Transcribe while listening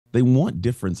They want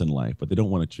difference in life, but they don't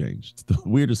want to change. It's the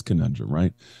weirdest conundrum,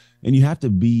 right? And you have to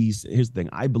be, here's the thing,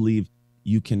 I believe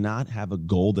you cannot have a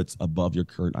goal that's above your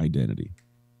current identity,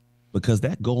 because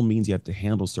that goal means you have to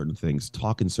handle certain things,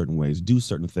 talk in certain ways, do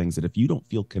certain things that if you don't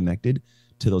feel connected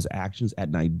to those actions at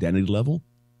an identity level,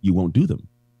 you won't do them.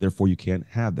 Therefore, you can't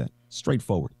have that.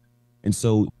 Straightforward. And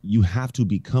so you have to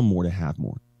become more to have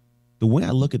more. The way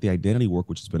I look at the identity work,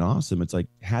 which has been awesome, it's like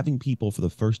having people for the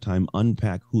first time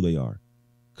unpack who they are.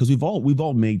 Because we've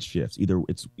all made shifts. Either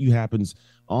it's you happens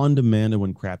on demand or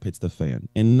when crap hits the fan.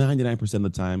 And 99% of the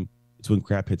time, it's when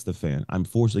crap hits the fan. I'm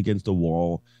forced against a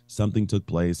wall. Something took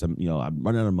place. I'm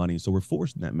running out of money. So we're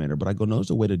forced in that manner. But I go, no,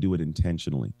 there's a way to do it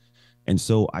intentionally. And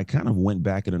so I kind of went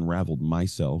back and unraveled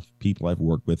myself, people I've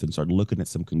worked with, and started looking at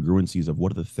some congruencies of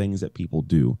what are the things that people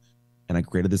do. And I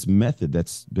created this method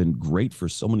that's been great for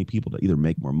so many people to either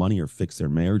make more money or fix their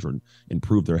marriage or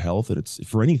improve their health. And it's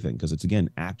for anything, because it's, again,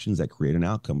 actions that create an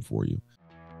outcome for you.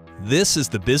 This is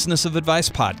the Business of Advice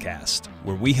podcast,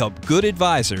 where we help good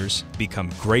advisors become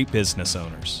great business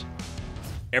owners.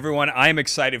 Everyone, I'm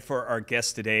excited for our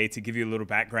guest today. To give you a little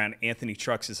background, Anthony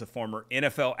Trucks is a former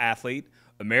NFL athlete,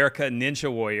 America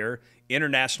Ninja Warrior,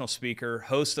 international speaker,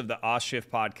 host of the Shift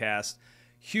podcast,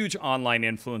 huge online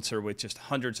influencer with just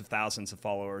hundreds of thousands of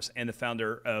followers, and the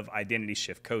founder of Identity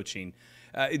Shift Coaching.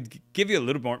 Give you a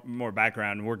little more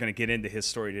background, we're going to get into his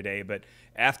story today, but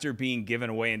after being given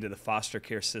away into the foster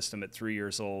care system at 3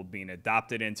 years old, being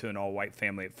adopted into an all-white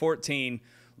family at 14,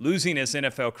 losing his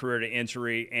NFL career to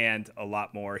injury, and a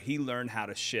lot more, he learned how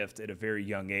to shift at a very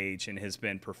young age and has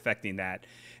been perfecting that.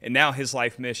 And now his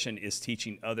life mission is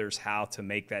teaching others how to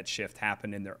make that shift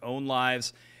happen in their own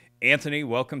lives. Anthony,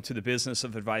 welcome to the Business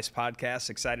of Advice podcast.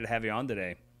 Excited to have you on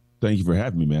today. Thank you for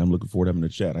having me, man. I'm looking forward to having a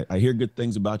chat. I hear good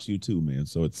things about you too, man.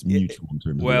 So it's mutual in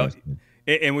terms of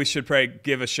and we should probably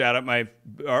give a shout out.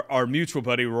 Our mutual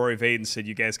buddy Rory Vaden said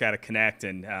you guys got to connect,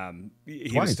 and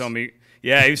he was telling me,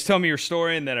 he was telling me your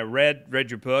story, and then I read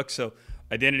your book. So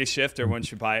Identity Shift, everyone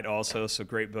should buy it also. So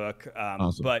great book.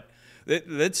 Awesome. But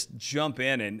let's jump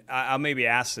in, and I'll maybe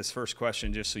ask this first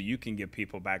question just so you can give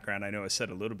people background. I know I said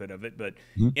a little bit of it, but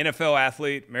NFL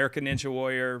athlete, American Ninja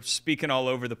Warrior, speaking all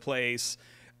over the place.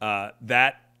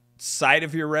 That side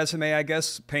of your resume, I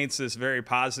guess, paints this very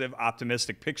positive,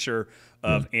 optimistic picture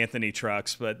of Anthony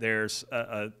Trucks, but there's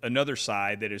another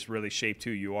side that has really shaped who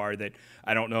you are that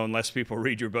I don't know, unless people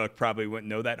read your book, probably wouldn't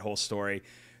know that whole story.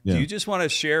 Yeah. Do you just want to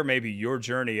share maybe your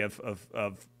journey of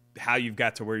how you've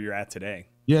got to where you're at today?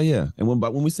 Yeah. And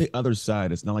when we say other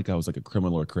side, it's not like I was like a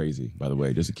criminal or crazy, by the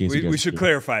way, just in case we should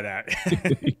clarify that.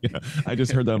 Yeah, I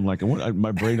just heard that. I'm like,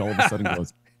 my brain all of a sudden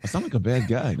goes, I sound like a bad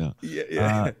guy now.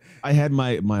 I had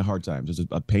my hard times. There's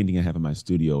a painting I have in my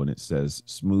studio, and it says,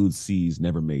 "Smooth seas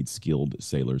never made skilled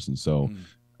sailors." And so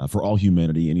for all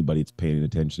humanity, anybody that's paying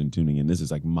attention and tuning in, this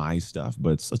is like my stuff,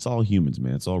 but it's all humans,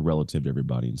 man. It's all relative to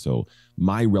everybody. And so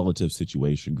my relative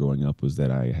situation growing up was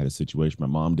that I had a situation. My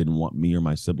mom didn't want me or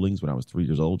my siblings when I was 3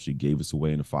 years old. She gave us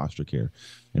away into foster care.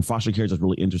 And foster care is a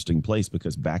really interesting place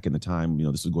because back in the time,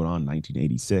 this was going on in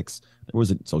 1986. There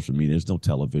wasn't social media. There's no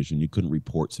television. You couldn't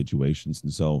report situations.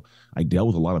 And so I dealt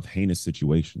with a lot of heinous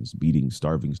situations, beating,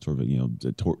 starving,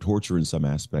 torture in some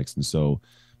aspects. And so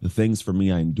the things for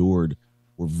me I endured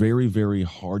were very, very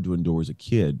hard to endure as a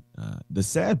kid. The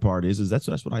sad part is that's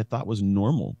what I thought was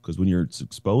normal, because when you're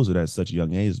exposed at such a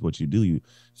young age, what you do, you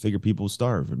figure people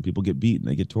starve and people get beaten,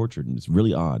 they get tortured, and it's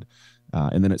really odd.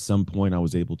 And then at some point, I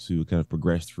was able to kind of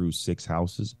progress through 6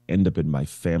 houses, end up in my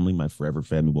family, my forever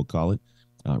family, we'll call it.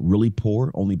 Really poor,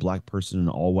 only black person in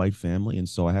an all-white family. And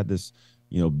so I had this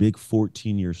big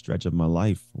 14-year stretch of my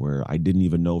life where I didn't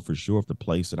even know for sure if the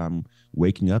place that I'm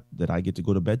waking up that I get to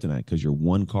go to bed tonight, because you're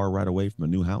one car ride away from a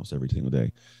new house every single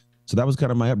day. So that was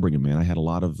kind of my upbringing, man. I had a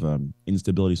lot of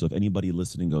instability. So if anybody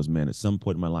listening goes, man, at some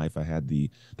point in my life, I had the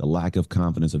lack of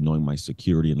confidence of knowing my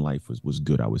security in life was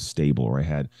good. I was stable, or I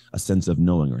had a sense of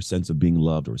knowing, or a sense of being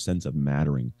loved, or a sense of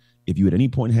mattering. If you at any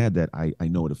point had that, I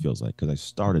know what it feels like, because I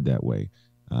started that way.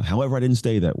 However, I didn't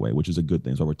stay that way, which is a good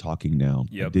thing. So we're talking now.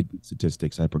 Yep. I did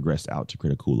statistics. I progressed out to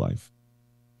create a cool life.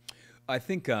 I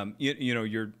think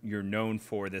you're known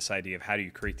for this idea of how do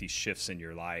you create these shifts in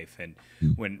your life. And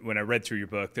when I read through your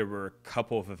book, there were a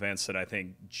couple of events that I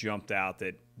think jumped out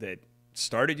that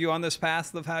started you on this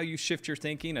path of how you shift your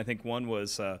thinking. I think one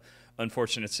was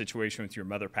unfortunate situation with your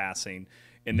mother passing.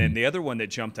 And then the other one that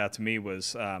jumped out to me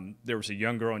was there was a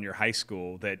young girl in your high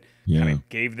school that kind of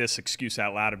gave this excuse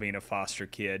out loud of being a foster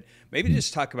kid. Maybe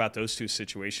just talk about those two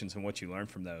situations and what you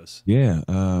learned from those. Yeah.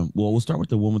 Well, we'll start with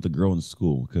the one with the girl in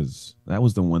school, because that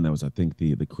was the one that was, I think,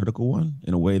 the critical one,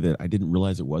 in a way that I didn't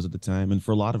realize it was at the time. And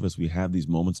for a lot of us, we have these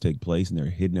moments take place and they're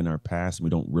hidden in our past and we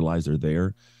don't realize they're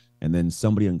there. And then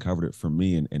somebody uncovered it for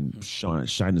me and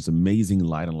shined this amazing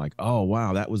light on, like, oh,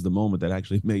 wow, that was the moment that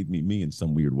actually made me me in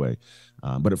some weird way.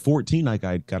 But at 14, like,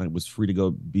 I kind of was free to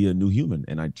go be a new human.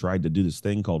 And I tried to do this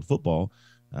thing called football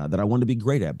that I wanted to be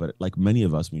great at. But like many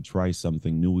of us, when we try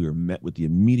something new, we are met with the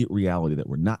immediate reality that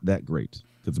we're not that great.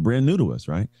 It's brand new to us,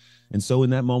 right? And so in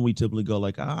that moment, we typically go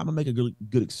like, I'm going to make a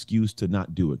good excuse to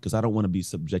not do it because I don't want to be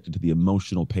subjected to the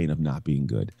emotional pain of not being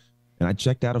good. And I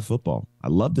checked out of football. I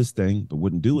loved this thing, but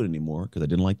wouldn't do it anymore because I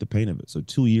didn't like the pain of it. So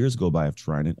 2 years go by of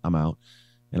trying it. I'm out.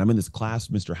 And I'm in this class,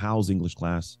 Mr. Howell's English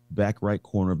class, back right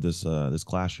corner of this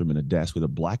classroom in a desk with a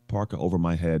black parka over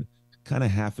my head, kind of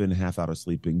half in, half out of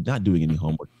sleeping, not doing any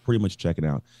homework, pretty much checking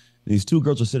out. And these two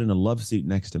girls are sitting in a love seat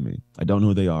next to me. I don't know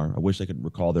who they are. I wish I could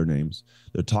recall their names.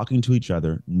 They're talking to each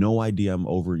other. No idea I'm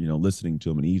over, listening to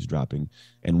them and eavesdropping.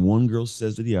 And one girl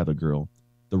says to the other girl,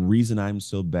 the reason I'm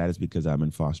so bad is because I'm in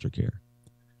foster care.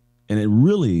 And it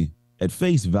really, at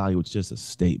face value, it's just a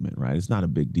statement, right? It's not a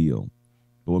big deal.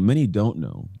 But what many don't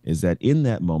know is that in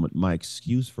that moment, my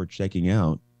excuse for checking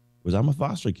out was I'm a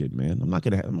foster kid, man. I'm not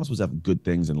supposed to have good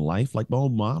things in life. Like, my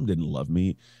own mom didn't love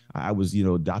me. I was,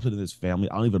 adopted into this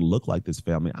family. I don't even look like this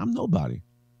family. I'm nobody.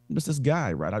 I'm just this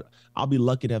guy, right? I'll be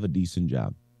lucky to have a decent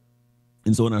job.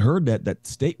 And so when I heard that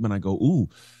statement, I go, ooh,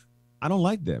 I don't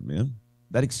like that, man.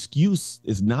 That excuse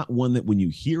is not one that when you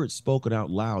hear it spoken out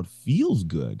loud feels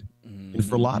good. And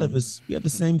for a lot of us, we have the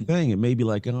same thing. It may be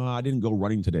like, oh, I didn't go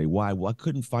running today. Why? Well, I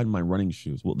couldn't find my running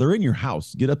shoes. Well, they're in your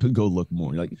house. Get up and go look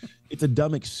more. Like, it's a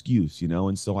dumb excuse,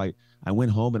 And so I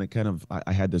went home and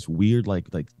I had this weird,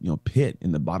 pit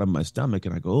in the bottom of my stomach.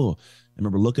 And I go, oh, I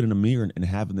remember looking in the mirror and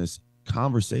having this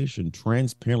conversation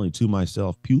transparently to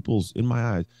myself, pupils in my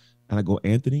eyes. And I go,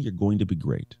 Anthony, you're going to be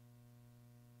great.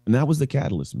 And that was the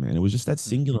catalyst, man. It was just that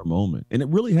singular moment. And it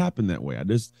really happened that way.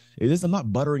 I'm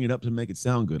not buttering it up to make it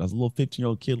sound good. I was a little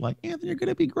 15-year-old kid like, Anthony, you're going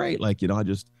to be great. I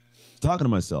just talking to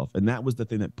myself. And that was the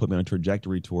thing that put me on a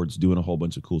trajectory towards doing a whole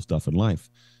bunch of cool stuff in life.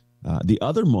 The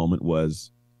other moment was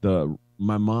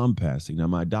my mom passing. Now,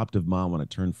 my adoptive mom, when I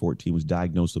turned 14, was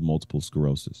diagnosed with multiple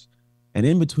sclerosis. And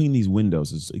in between these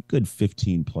windows is a good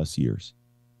 15 plus years.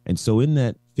 And so in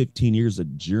that 15 years, a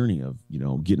journey of,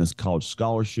 getting a college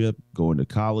scholarship, going to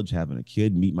college, having a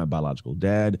kid, meet my biological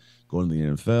dad, going to the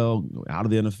NFL, out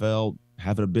of the NFL,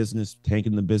 having a business,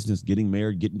 tanking the business, getting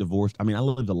married, getting divorced. I mean, I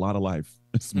lived a lot of life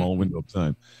in a small window of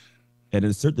time. And at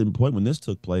a certain point when this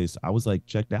took place, I was like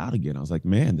checked out again. I was like,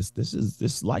 man,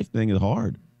 this life thing is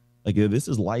hard. Like, this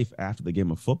is life after the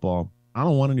game of football. I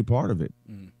don't want any part of it.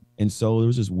 And so there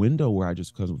was this window where I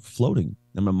just was floating.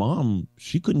 And my mom,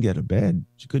 she couldn't get out of bed.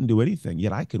 She couldn't do anything.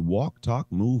 Yet I could walk,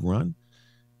 talk, move, run.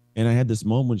 And I had this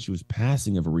moment when she was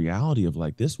passing of a reality of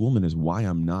like, this woman is why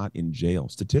I'm not in jail.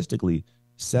 Statistically,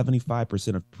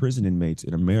 75% of prison inmates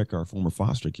in America are former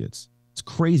foster kids. It's a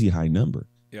crazy high number.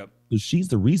 Yep. So she's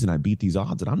the reason I beat these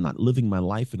odds. And I'm not living my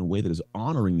life in a way that is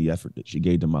honoring the effort that she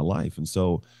gave to my life. And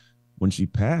so when she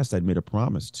passed, I'd made a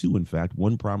promise too. In fact,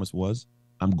 one promise was,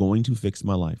 I'm going to fix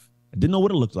my life. I didn't know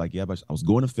what it looked like yet, but I was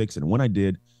going to fix it. And when I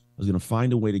did, I was going to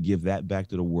find a way to give that back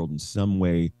to the world in some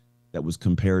way that was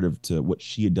comparative to what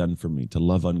she had done for me, to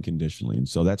love unconditionally. And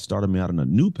so that started me out on a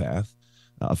new path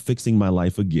of fixing my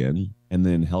life again and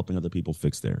then helping other people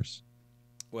fix theirs.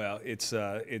 Well,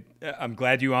 I'm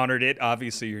glad you honored it.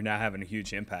 Obviously, you're now having a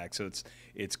huge impact, so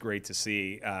it's great to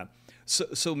see.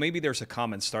 So maybe there's a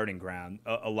common starting ground.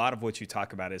 A lot of what you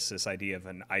talk about is this idea of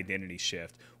an identity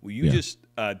shift. Will you just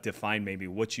define maybe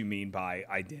what you mean by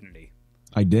identity?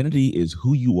 Identity is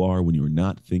who you are when you're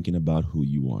not thinking about who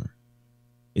you are.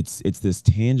 It's this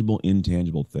tangible,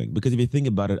 intangible thing. Because if you think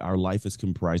about it, our life is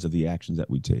comprised of the actions that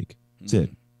we take. That's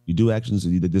it. You do actions,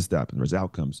 you did this, that, and there's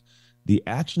outcomes. The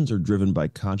actions are driven by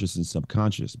conscious and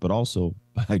subconscious, but also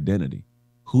by identity,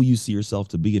 who you see yourself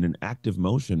to be in an active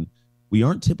motion. We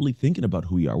aren't typically thinking about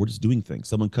who we are. We're just doing things.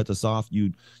 Someone cuts us off.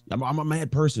 I'm a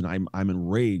mad person. I'm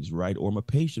enraged, right? Or I'm a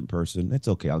patient person. That's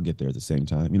okay. I'll get there at the same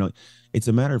time. It's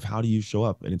a matter of how do you show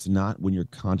up. And it's not when you're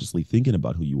consciously thinking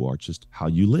about who you are, it's just how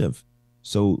you live.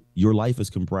 So your life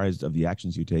is comprised of the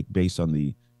actions you take based on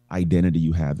the identity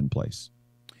you have in place.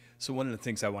 So one of the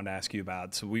things I want to ask you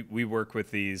about, so we work with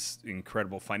these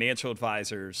incredible financial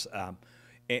advisors,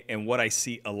 And what I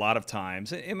see a lot of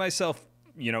times, and myself,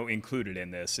 included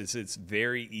in this, is it's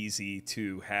very easy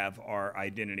to have our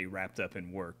identity wrapped up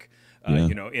in work. Yeah.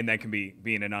 And that can be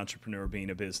being an entrepreneur, being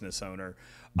a business owner.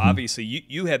 Mm-hmm. Obviously,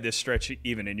 you had this stretch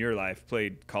even in your life,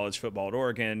 played college football at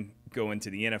Oregon, go into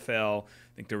the NFL.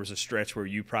 I think there was a stretch where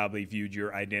you probably viewed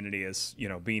your identity as,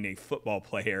 being a football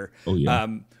player. Oh, yeah.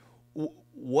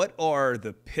 What are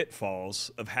the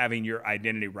pitfalls of having your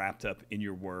identity wrapped up in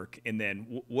your work? And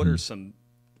then what are some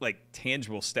like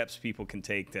tangible steps people can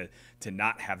take to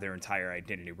not have their entire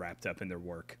identity wrapped up in their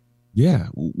work? Yeah.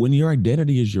 When your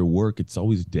identity is your work, it's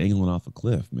always dangling off a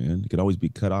cliff, man. It could always be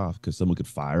cut off because someone could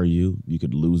fire you. You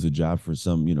could lose a job for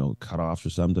some, cut-offs or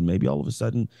something. Maybe all of a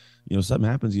sudden, something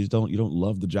happens. You don't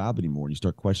love the job anymore. And you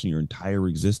start questioning your entire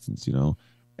existence,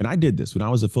 And I did this when I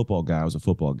was a football guy. I was a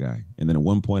football guy. And then at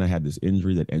one point I had this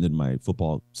injury that ended my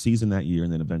football season that year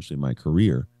and then eventually my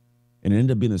career. And it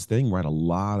ended up being this thing where I had a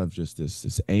lot of just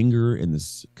this anger and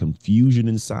this confusion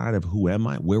inside of who am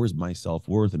I? Where is my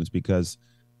self-worth? And it's because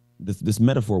this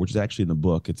metaphor, which is actually in the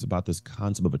book, it's about this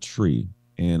concept of a tree.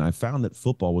 And I found that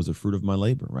football was the fruit of my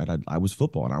labor, right? I was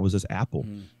football and I was this apple.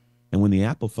 Mm. And when the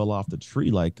apple fell off the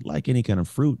tree, like any kind of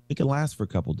fruit, it can last for a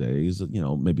couple of days,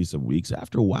 maybe some weeks.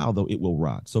 After a while, though, it will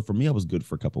rot. So for me, I was good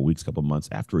for a couple of weeks, couple of months.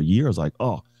 After a year, I was like,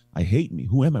 oh, I hate me.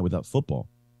 Who am I without football?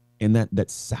 And that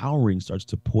souring starts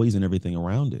to poison everything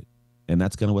around it. And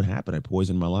that's kind of what happened. I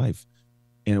poisoned my life.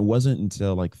 And it wasn't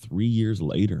until like 3 years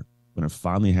later when I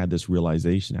finally had this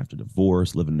realization after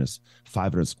divorce, living in this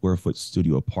 500 square foot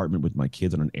studio apartment with my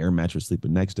kids on an air mattress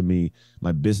sleeping next to me,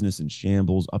 my business in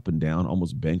shambles, up and down,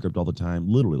 almost bankrupt all the time,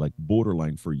 literally like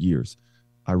borderline for years.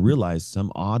 I realized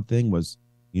some odd thing was,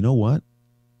 you know what?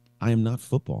 I am not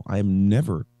football. I've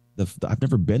never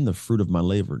been the fruit of my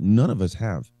labor. None of us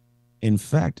have. In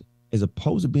fact, as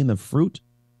opposed to being the fruit,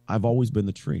 I've always been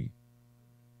the tree.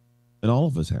 And all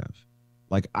of us have.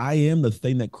 Like I am the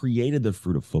thing that created the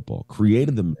fruit of football,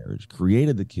 created the marriage,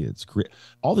 created the kids,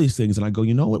 all these things. And I go,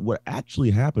 you know what? What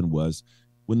actually happened was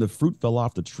when the fruit fell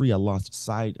off the tree, I lost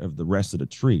sight of the rest of the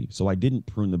tree. So I didn't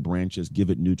prune the branches, give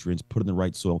it nutrients, put it in the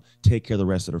right soil, take care of the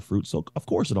rest of the fruit. So of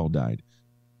course it all died.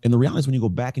 And the reality is when you go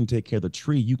back and take care of the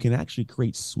tree, you can actually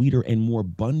create sweeter and more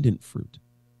abundant fruit.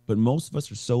 But most of us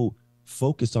are so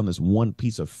focused on this one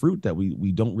piece of fruit that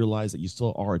we don't realize that you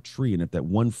still are a tree. And if that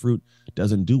one fruit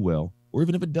doesn't do well, or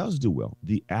even if it does do well,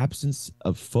 the absence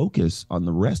of focus on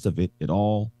the rest of it, it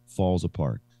all falls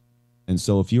apart. And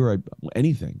so if you're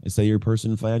anything, say you're a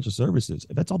person in financial services,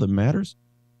 if that's all that matters,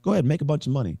 go ahead, make a bunch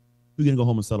of money. Who are you going to go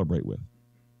home and celebrate with?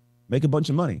 Make a bunch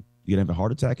of money. You're going to have a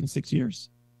heart attack in 6 years.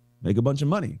 Make a bunch of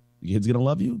money. Your kid's going to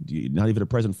love you. You're not even a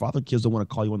present father. Kids don't want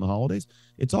to call you on the holidays.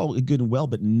 It's all good and well,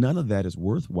 but none of that is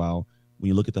worthwhile when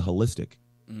you look at the holistic.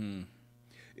 Mm.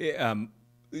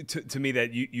 To me,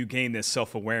 that you gain this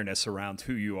self-awareness around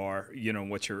who you are,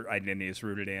 what your identity is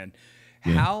rooted in.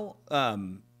 Yeah. How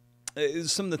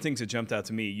some of the things that jumped out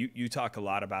to me, you talk a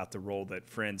lot about the role that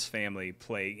friends, family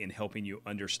play in helping you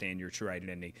understand your true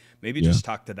identity. Maybe just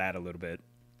talk to that a little bit.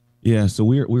 Yeah, so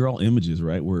we're all images,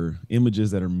 right? We're images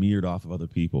that are mirrored off of other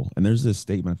people. And there's this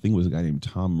statement, I think it was a guy named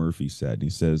Tom Murphy said, and he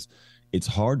says, it's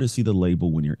hard to see the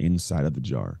label when you're inside of the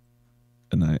jar.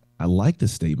 And I like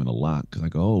this statement a lot because I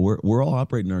go, oh, we're all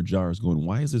operating our jars going,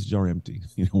 why is this jar empty?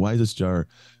 Why is this jar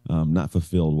not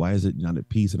fulfilled? Why is it not at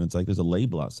peace? And it's like there's a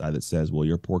label outside that says, well,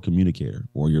 you're a poor communicator,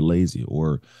 or you're lazy,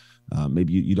 or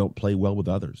maybe you don't play well with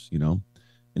others,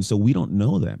 And so we don't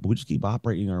know that, but we just keep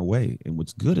operating our way. And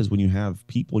what's good is when you have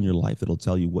people in your life that'll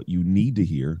tell you what you need to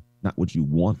hear, not what you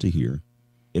want to hear.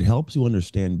 It helps you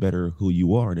understand better who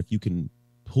you are. And if you can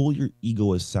pull your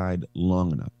ego aside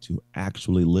long enough to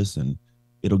actually listen,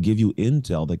 it'll give you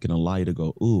intel that can allow you to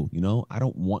go, ooh, I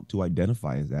don't want to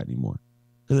identify as that anymore.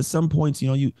 Because at some points,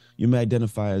 you may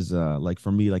identify as like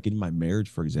for me, like in my marriage,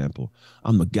 for example,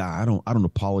 I'm the guy. I don't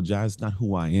apologize. It's not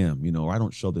who I am. Or I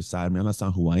don't show this side of me. That's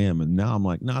not who I am. And now I'm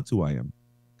like, nah, that's who I am.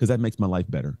 Because that makes my life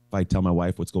better. If I tell my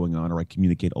wife what's going on, or I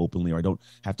communicate openly, or I don't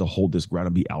have to hold this ground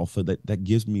and be alpha, that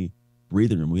gives me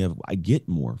breathing room. I get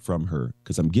more from her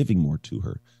because I'm giving more to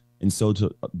her. And so to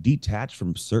detach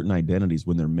from certain identities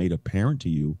when they're made apparent to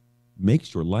you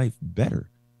makes your life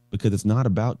better, because it's not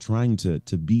about trying to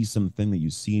be something that you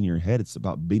see in your head. It's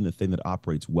about being the thing that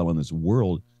operates well in this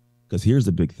world. Because here's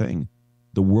the big thing.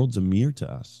 The world's a mirror to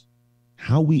us.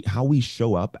 How we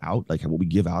show up out, like what we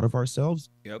give out of ourselves,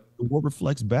 the world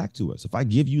reflects back to us. If I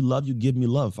give you love, you give me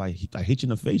love. If I hit you in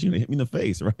the face, you're going to hit me in the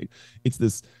face, right? It's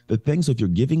the thing. So if you're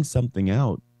giving something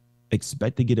out,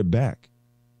 expect to get it back.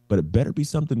 But it better be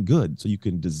something good so you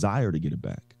can desire to get it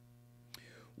back.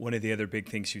 One of the other big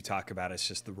things you talk about is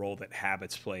just the role that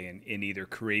habits play in either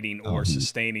creating or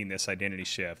sustaining this identity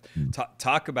shift.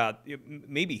 Talk about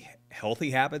maybe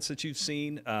healthy habits that you've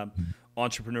seen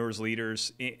entrepreneurs,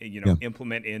 leaders,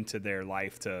 implement into their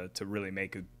life to really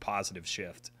make a positive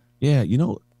shift. Yeah,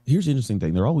 here's the interesting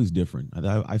thing. They're always different.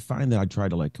 I find that I try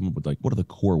to come up with what are the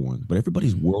core ones, but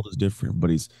everybody's world is different.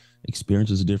 Everybody's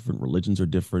experiences are different. Religions are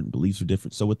different. Beliefs are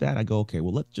different. So with that, I go, okay,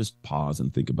 well, let's just pause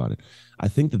and think about it. I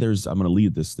think that I'm going to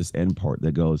lead this end part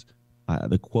that goes,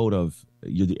 the quote of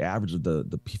you're the average of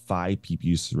the 5 people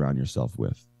you surround yourself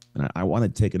with. And I want to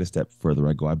take it a step further.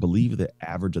 I go, I believe the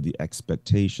average of the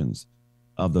expectations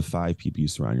of the 5 people you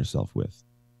surround yourself with.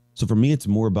 So for me, it's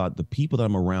more about the people that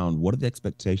I'm around. What are the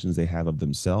expectations they have of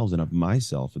themselves and of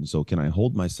myself? And so can I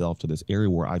hold myself to this area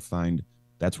where I find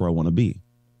that's where I want to be?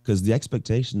 Because the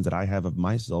expectations that I have of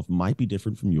myself might be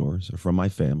different from yours or from my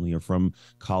family or from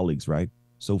colleagues, right?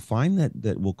 So find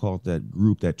that we'll call it that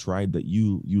group, that tribe that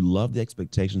you love the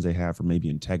expectations they have for maybe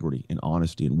integrity and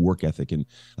honesty and work ethic. And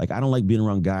I don't like being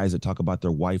around guys that talk about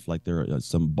their wife like they're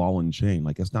some ball and chain.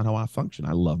 That's not how I function.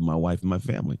 I love my wife and my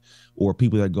family. Or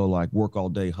people that go work all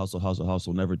day, hustle, hustle,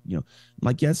 hustle, never, yeah,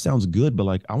 it sounds good,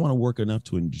 but I want to work enough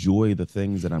to enjoy the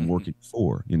things that I'm working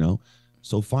for,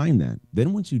 So find that.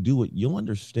 Then once you do it, you'll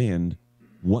understand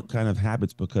what kind of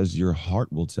habits, because your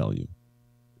heart will tell you.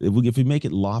 If we make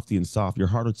it lofty and soft, your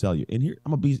heart will tell you. And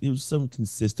here's some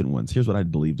consistent ones. Here's what I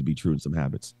believe to be true in some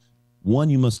habits.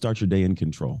 1, you must start your day in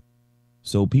control.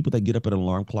 So people that get up at an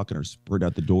alarm clock and are spurred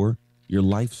out the door, your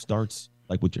life starts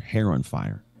with your hair on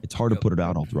fire. It's hard to put it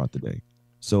out all throughout the day.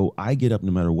 So I get up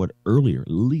no matter what earlier, at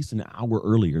least an hour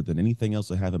earlier than anything else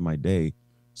I have in my day,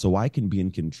 so I can be in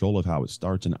control of how it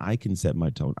starts and I can set my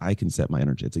tone. I can set my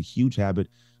energy. It's a huge habit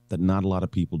that not a lot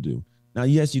of people do. Now,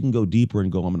 yes, you can go deeper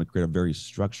and go, I'm going to create a very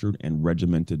structured and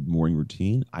regimented morning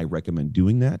routine. I recommend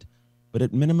doing that. But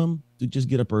at minimum, just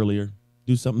get up earlier,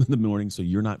 do something in the morning so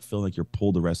you're not feeling like you're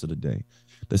pulled the rest of the day.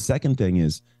 The second thing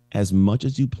is, as much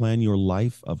as you plan your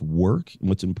life of work and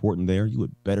what's important there, you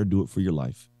would better do it for your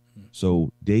life.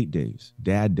 So date days,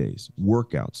 dad days,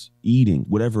 workouts, eating,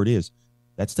 whatever it is,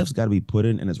 that stuff's got to be put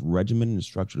in and as regimented and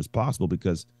structured as possible,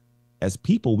 because as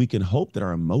people, we can hope that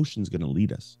our emotion's going to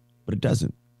lead us, but it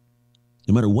doesn't.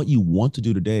 No matter what you want to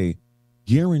do today,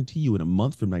 guarantee you in a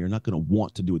month from now, you're not going to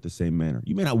want to do it the same manner.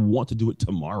 You may not want to do it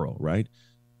tomorrow, right?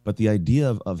 But the idea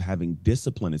of having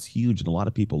discipline is huge. And a lot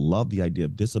of people love the idea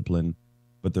of discipline,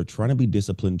 but they're trying to be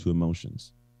disciplined to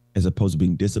emotions as opposed to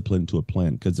being disciplined to a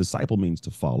plan. Because disciple means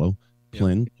to follow,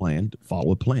 plan,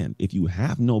 follow a plan. If you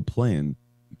have no plan,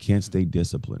 you can't stay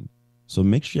disciplined. So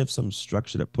make sure you have some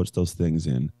structure that puts those things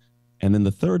in. And then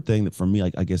the third thing that for me,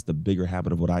 I guess the bigger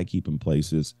habit of what I keep in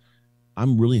place is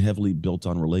I'm really heavily built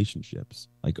on relationships.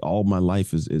 All my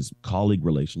life is colleague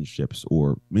relationships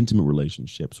or intimate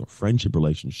relationships or friendship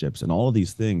relationships. And all of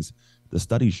these things, the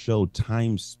studies show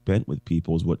time spent with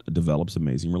people is what develops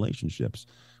amazing relationships.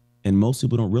 And most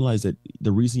people don't realize that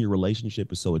the reason your relationship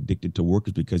is so addicted to work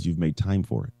is because you've made time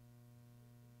for it.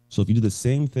 So if you do the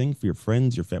same thing for your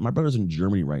friends, your family, my brother's in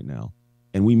Germany right now,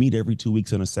 and we meet every 2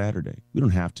 weeks on a Saturday. We don't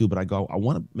have to, but I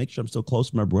want to make sure I'm still close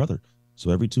to my brother. So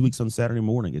every 2 weeks on Saturday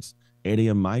morning, it's 8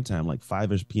 a.m. my time,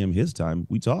 5-ish p.m. his time,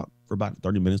 we talk for about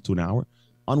 30 minutes to an hour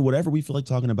on whatever we feel like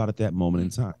talking about at that moment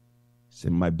in time. So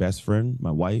my best friend,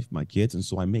 my wife, my kids. And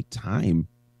so I make time,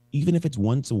 even if it's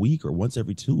once a week or once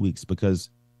every 2 weeks, because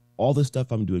all the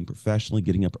stuff I'm doing professionally,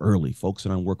 getting up early,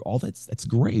 focusing on work, all that's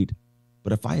great.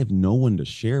 But if I have no one to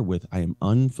share with, I am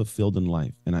unfulfilled in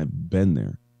life, and I've been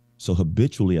there. So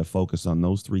habitually, I focus on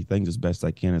those 3 things as best I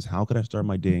can. Is how can I start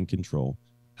my day in control?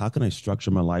 How can I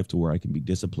structure my life to where I can be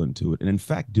disciplined to it? And in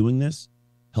fact, doing this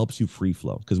helps you free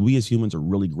flow, because we as humans are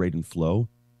really great in flow,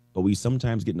 but we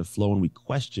sometimes get into flow and we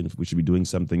question if we should be doing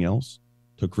something else.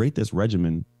 To create this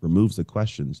regimen removes the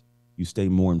questions. You stay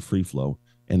more in free flow.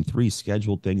 And 3,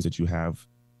 schedule things that you have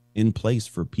in place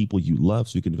for people you love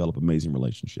so you can develop amazing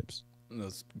relationships.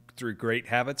 Those 3 great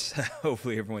habits.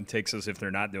 Hopefully everyone takes those if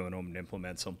they're not doing them and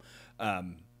implements them.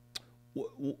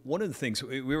 One of the things,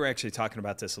 we were actually talking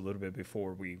about this a little bit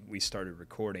before we started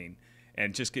recording,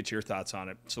 and just get your thoughts on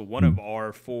it. So one of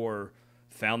our 4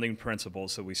 founding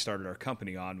principles that we started our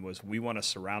company on was we want to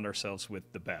surround ourselves with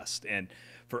the best. And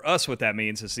for us, what that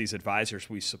means is these advisors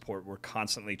we support, we're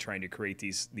constantly trying to create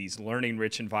these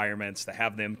learning-rich environments to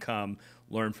have them come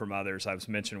learn from others. I was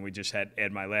mentioning we just had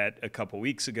Ed Milet a couple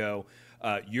weeks ago.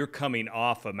 You're coming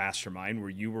off a mastermind where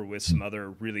you were with some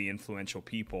other really influential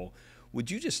people. Would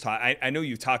you just talk? I know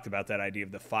you've talked about that idea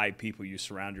of the 5 people you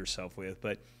surround yourself with,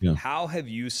 but Yeah. how have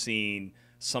you seen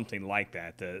something like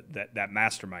that, that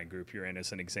mastermind group you're in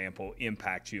as an example,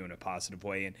 impact you in a positive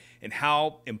way? And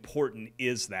how important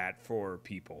is that for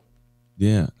people?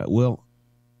 Yeah. Well,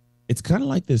 it's kind of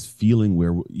like this feeling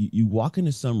where you walk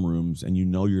into some rooms and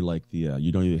you're like you're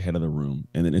the head of the room,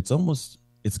 and then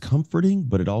it's comforting,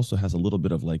 but it also has a little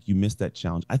bit of like you miss that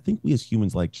challenge. I think we as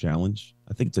humans like challenge.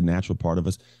 I think it's a natural part of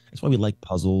us. That's why we like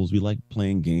puzzles. We like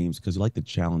playing games because we like the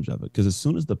challenge of it. Because as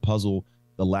soon as the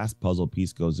last puzzle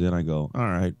piece goes in, I go, all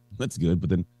right, that's good. But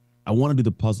then I want to do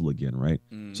the puzzle again, right?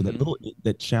 So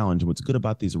that challenge. And what's good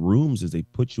about these rooms is they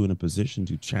put you in a position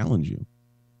to challenge you.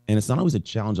 And it's not always a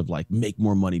challenge of like make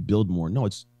more money, build more. No,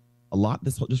 it's a lot.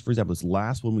 Just for example, this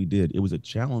last one we did, it was a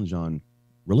challenge on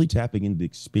really tapping into the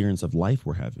experience of life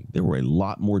we're having. There were a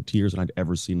lot more tears than I'd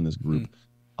ever seen in this group,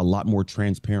 a lot more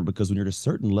transparent, because when you're at a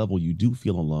certain level, you do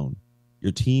feel alone.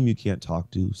 Your team you can't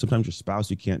talk to. Sometimes your spouse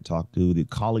you can't talk to. The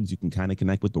colleagues you can kind of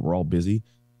connect with, but we're all busy.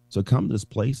 So come to this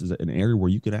place is an area where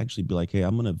you can actually be like, hey,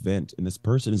 I'm going to vent. And this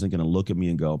person isn't going to look at me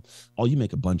and go, oh, you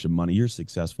make a bunch of money. You're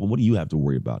successful. What do you have to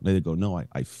worry about? And they go, no,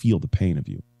 I feel the pain of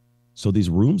you. So these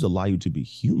rooms allow you to be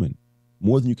human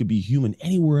more than you could be human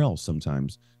anywhere else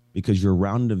sometimes, because you're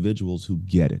around individuals who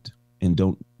get it and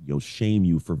don't shame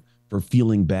you for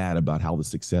feeling bad about how the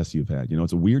success you've had.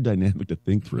 It's a weird dynamic to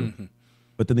think through.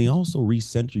 But then they also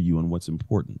recenter you on what's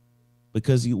important.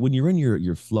 Because when you're in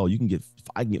your flow,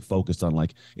 I can get focused on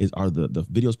like, are the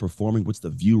videos performing? What's the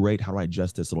view rate? How do I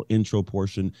adjust this little intro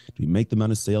portion? Do we make the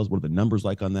amount of sales? What are the numbers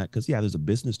like on that? Because there's a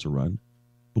business to run.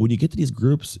 But when you get to these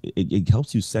groups, it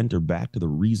helps you center back to the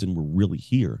reason we're really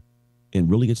here and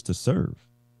really gets to serve.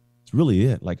 It's really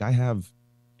it. Like I have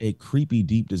a creepy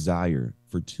deep desire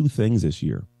for 2 things this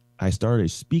year. I started a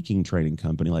speaking training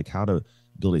company, like how to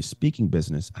build a speaking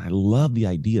business. I love the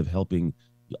idea of helping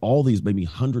all these maybe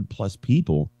 100+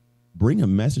 people bring a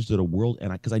message to the world.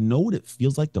 And because I know what it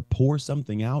feels like to pour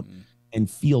something out and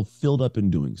feel filled up in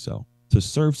doing so, to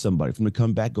serve somebody, from to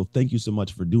come back, go, thank you so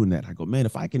much for doing that. I go, man,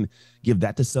 if I can give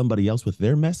that to somebody else with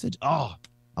their message, I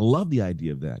love the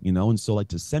idea of that, And so like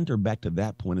to center back to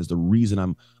that point is the reason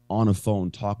I'm on a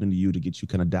phone talking to you, to get you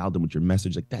kind of dialed in with your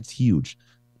message. Like that's huge.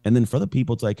 And then for other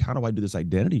people, it's like, how do I do this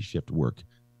identity shift work?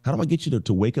 How do I get you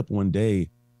to wake up one day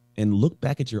and look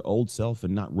back at your old self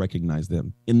and not recognize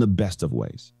them in the best of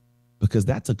ways? Because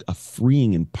that's a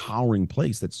freeing, empowering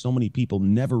place that so many people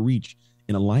never reach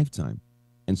in a lifetime.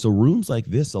 And so rooms like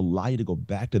this allow you to go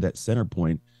back to that center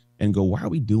point and go, why are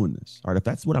we doing this? All right, if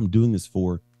that's what I'm doing this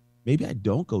for, maybe I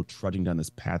don't go trudging down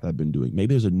this path I've been doing.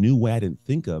 Maybe there's a new way I didn't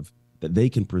think of that they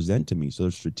can present to me. So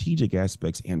there's strategic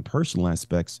aspects and personal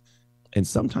aspects. And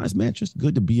sometimes, man, it's just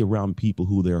good to be around people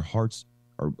who their hearts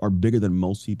are bigger than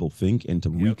most people think, and to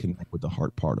reconnect with the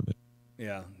heart part of it.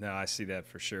 Yeah, no, I see that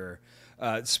for sure.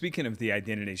 Speaking of the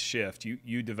identity shift,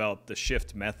 you developed the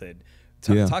shift method.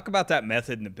 Talk about that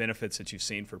method and the benefits that you've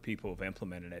seen for people who've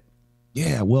implemented it.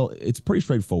 Yeah, well, it's pretty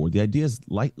straightforward. The idea is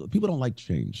like people don't like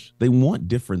change. They want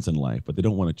difference in life, but they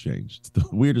don't want to change. It's the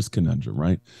weirdest conundrum,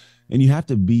 right? And you have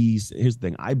to here's the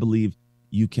thing. I believe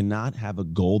you cannot have a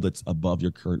goal that's above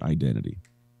your current identity,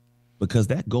 because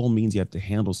that goal means you have to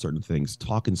handle certain things,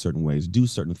 talk in certain ways, do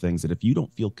certain things that if you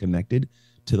don't feel connected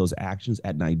to those actions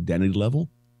at an identity level,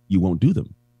 you won't do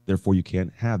them. Therefore, you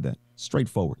can't have that.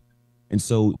 Straightforward. And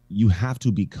so you have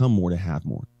to become more to have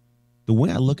more. The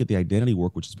way I look at the identity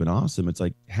work, which has been awesome, it's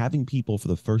like having people for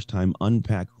the first time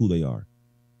unpack who they are.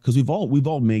 Because we've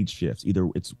all made shifts. Either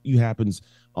it happens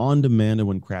on demand or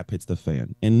when crap hits the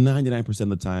fan. And 99% of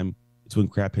the time, it's when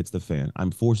crap hits the fan.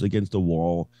 I'm forced against a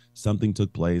wall. Something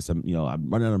took place. I'm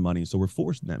running out of money. So we're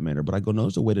forced in that manner. But I go, no,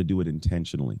 there's a way to do it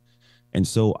intentionally. And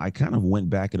so I kind of went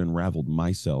back and unraveled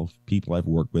myself, people I've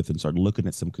worked with, and started looking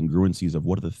at some congruencies of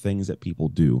what are the things that people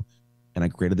do. And I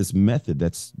created this method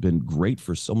that's been great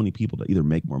for so many people to either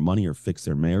make more money or fix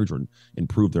their marriage or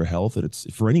improve their health. And it's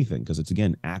for anything, because it's,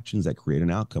 again, actions that create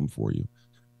an outcome for you.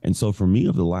 And so for me,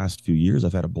 over the last few years,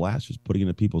 I've had a blast just putting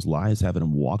into people's lives, having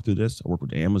them walk through this. I work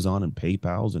with Amazon and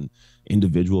PayPal's and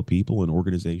individual people and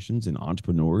organizations and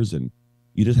entrepreneurs. And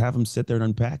you just have them sit there and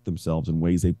unpack themselves in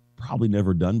ways they've probably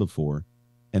never done before.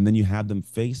 And then you have them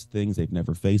face things they've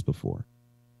never faced before.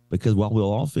 Because while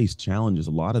we'll all face challenges,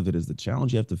 a lot of it is the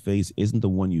challenge you have to face isn't the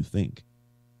one you think.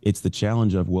 It's the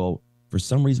challenge of, well, for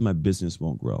some reason, my business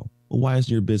won't grow. Well, why isn't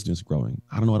your business growing?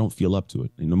 I don't know. I don't feel up to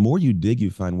it. And the more you dig,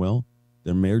 you find, well,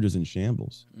 their marriage is in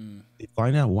shambles. They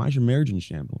find out, why is your marriage in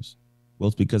shambles? Well,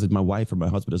 it's because my wife or my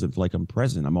husband doesn't feel like I'm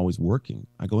present. I'm always working.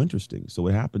 I go, interesting. So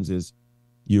what happens is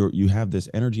you have this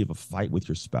energy of a fight with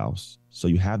your spouse. So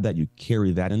you have that, you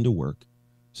carry that into work.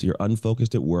 So you're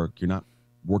unfocused at work. You're not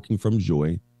working from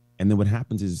joy. And then what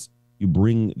happens is you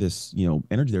bring this,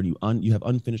 energy there, and you have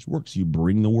unfinished work. So you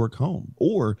bring the work home.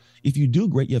 Or if you do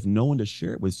great, you have no one to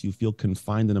share it with. So you feel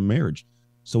confined in a marriage.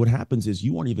 So what happens is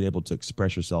you aren't even able to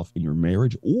express yourself in your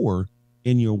marriage or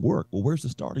in your work. Well, where's the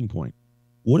starting point?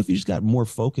 What if you just got more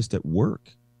focused at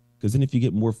work? Because then if you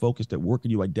get more focused at work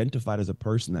and you identified as a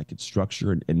person that could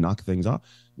structure and knock things off,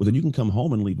 well, then you can come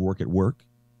home and leave work at work,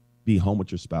 be home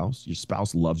with your spouse. Your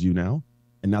spouse loves you now.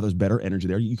 And now there's better energy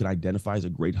there. You can identify as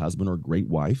a great husband or a great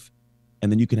wife.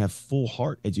 And then you can have full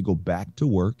heart as you go back to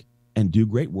work and do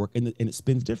great work. And it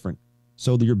spins different.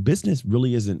 So your business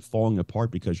really isn't falling apart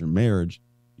because your marriage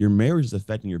is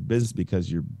affecting your business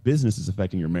because your business is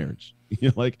affecting your marriage.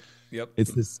 Yep.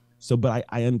 It's this. So, but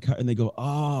I uncut, and they go,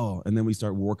 oh, and then we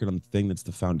start working on the thing that's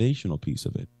the foundational piece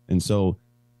of it. And so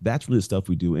that's really the stuff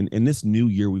we do. And in this new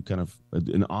year, we've kind of,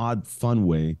 in an odd, fun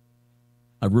way,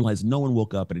 I realized no one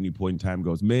woke up at any point in time and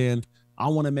goes, man, I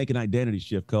want to make an identity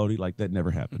shift, Cody. Like that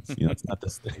never happens. It's not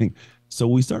this thing. So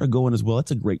we started going as well. It's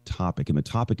a great topic, and the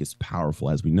topic is powerful,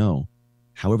 as we know.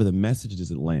 However, the message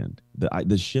doesn't land.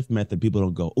 The shift method, people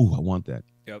don't go, oh, I want that.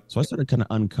 Yep. So I started kind of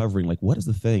uncovering, like, what is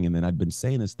the thing? And then I'd been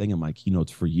saying this thing in my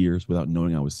keynotes for years without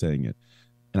knowing I was saying it.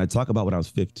 And I talk about when I was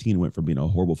 15, went from being a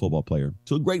horrible football player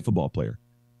to a great football player.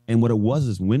 And what it was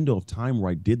is window of time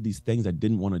where I did these things I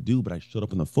didn't want to do, but I showed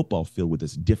up in the football field with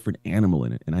this different animal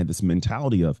in it. And I had this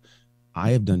mentality of,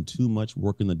 I have done too much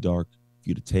work in the dark for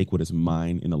you to take what is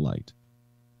mine in the light.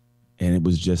 And it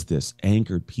was just this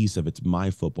anchored piece of it's my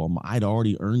football. I'd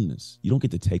already earned this. You don't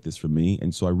get to take this from me.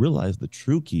 And so I realized the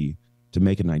true key to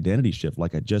make an identity shift,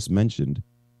 like I just mentioned,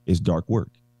 is dark work.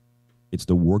 It's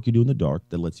the work you do in the dark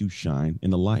that lets you shine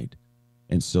in the light.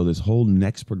 And so this whole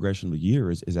next progression of the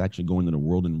year is actually going into the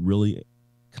world and really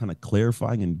kind of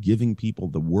clarifying and giving people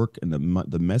the work and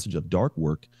the message of dark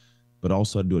work, but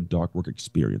also to do a dark work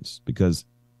experience. Because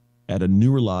at a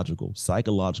neurological,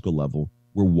 psychological level,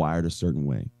 we're wired a certain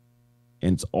way.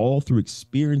 And it's all through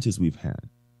experiences we've had.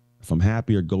 If I'm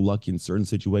happy or go lucky in certain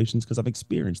situations, because I've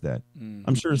experienced that. Mm-hmm.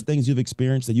 I'm sure there's things you've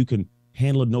experienced that you can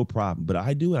handle it no problem. But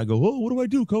I do it. I go, oh, what do I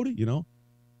do, Cody?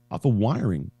 Off of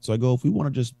wiring. So I go, if we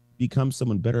want to just become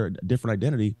someone better, a different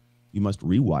identity, you must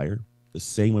rewire the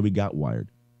same way we got wired.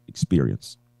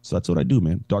 Experience. So that's what I do,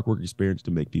 man. Dark work experience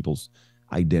to make people's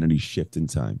identity shift in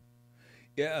time.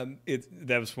 Yeah,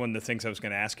 that was one of the things I was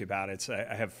going to ask you about.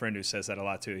 I have a friend who says that a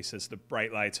lot too. He says the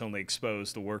bright lights only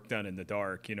expose the work done in the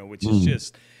dark, which is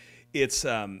just, it's,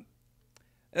 let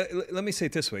me say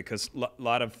it this way, because a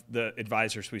lot of the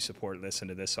advisors we support listen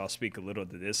to this, so I'll speak a little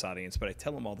to this audience, but I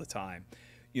tell them all the time,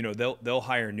 they'll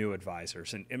hire new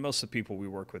advisors, and most of the people we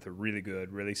work with are really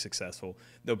good, really successful.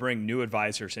 They'll bring new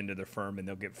advisors into their firm, and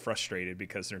they'll get frustrated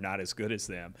because they're not as good as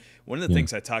them. One of the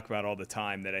things I talk about all the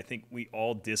time that I think we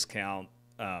all discount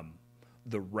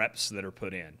the reps that are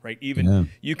put in, right? Even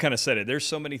you kind of said it. There's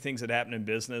so many things that happen in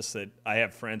business that I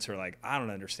have friends who are like, I don't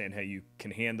understand how you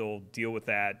can deal with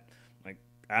that. Like,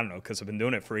 I don't know, because I've been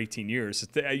doing it for 18 years.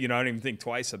 I don't even think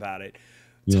twice about it.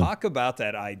 Yeah. Talk about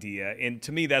that idea. And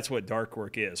to me, that's what dark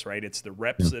work is, right? It's the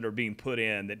reps that are being put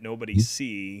in that nobody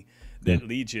see that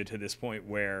leads you to this point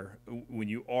where when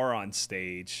you are on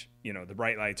stage, the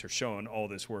bright lights are showing all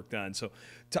this work done. So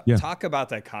talk about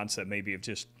that concept maybe of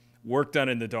just work done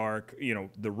in the dark,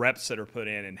 the reps that are put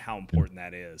in and how important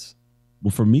that is. Well,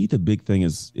 for me, the big thing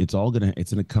is it's going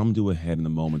to come to a head in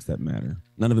the moments that matter.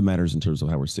 None of it matters in terms of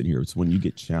how we're sitting here. It's when you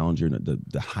get challenged,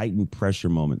 the heightened pressure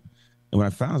moment. And what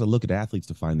I found is I look at athletes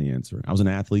to find the answer. I was an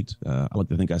athlete. I like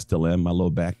to think I still am. My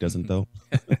low back doesn't though.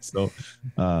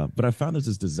 But I found there's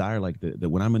this desire like that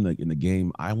when I'm in the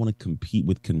game, I want to compete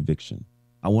with conviction.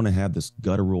 I want to have this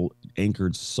guttural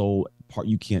anchored soul part.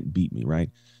 You can't beat me, right?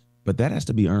 But that has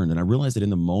to be earned. And I realized that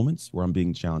in the moments where I'm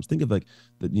being challenged, think of like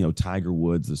the, Tiger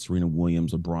Woods, the Serena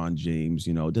Williams, LeBron James,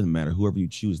 it doesn't matter, whoever you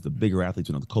choose, the bigger athletes,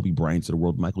 the Kobe Bryants of the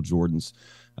world, Michael Jordans,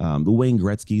 the Wayne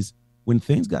Gretzky's, when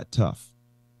things got tough,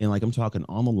 and like I'm talking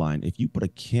on the line, if you put a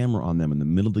camera on them in the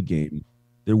middle of the game,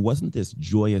 there wasn't this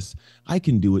joyous, I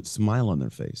can do it smile on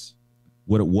their face.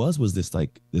 What it was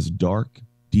this dark,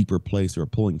 deeper place they were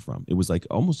pulling from. It was like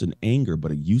almost an anger,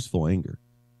 but a useful anger.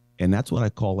 And that's what I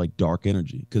call like dark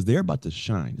energy, because they're about to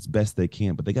shine as best they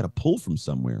can, but they got to pull from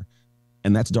somewhere.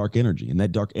 And that's dark energy. And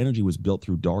that dark energy was built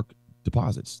through dark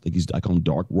deposits. I call them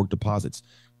dark work deposits.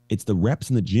 It's the reps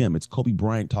in the gym. It's Kobe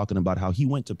Bryant talking about how he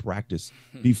went to practice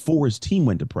before his team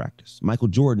went to practice. Michael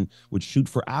Jordan would shoot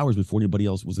for hours before anybody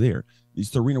else was there.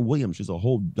 Serena Williams, she's a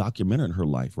whole documentary in her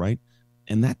life, right?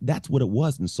 And that's what it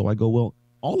was. And so I go, well,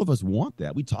 all of us want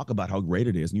that. We talk about how great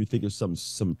it is, and you think there's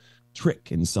some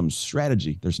trick and some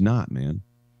strategy. There's not, man.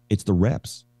 It's the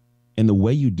reps. And the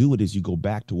way you do it is you go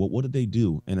back to what did they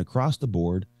do? And across the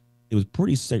board, it was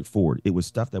pretty straightforward. It was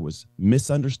stuff that was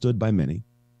misunderstood by many,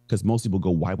 because most people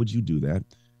go, why would you do that?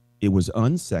 It was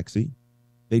unsexy.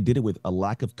 They did it with a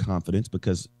lack of confidence,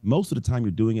 because most of the time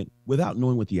you're doing it without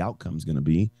knowing what the outcome is going to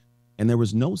be. And there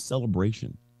was no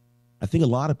celebration. I think a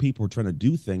lot of people are trying to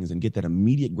do things and get that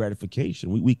immediate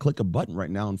gratification. We click a button right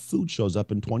now and food shows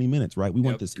up in 20 minutes, right? We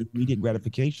want this immediate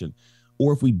gratification.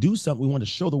 Or if we do something, we want to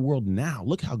show the world now,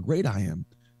 look how great I am.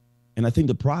 And I think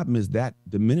the problem is that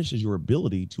diminishes your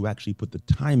ability to actually put the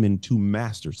time in to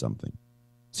master something.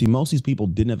 See, most of these people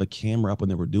didn't have a camera up when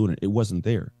they were doing it. It wasn't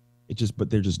there.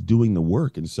 But they're just doing the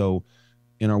work. And so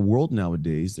in our world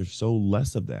nowadays, there's so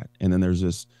less of that. And then there's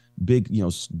this big,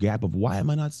 gap of, why am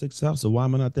I not successful? Why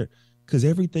am I not there? Because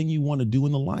everything you want to do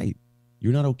in the light,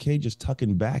 you're not okay just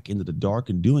tucking back into the dark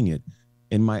and doing it.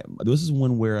 And this is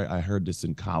one where I heard this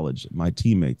in college. My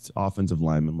teammates, offensive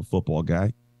lineman, I'm a football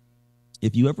guy.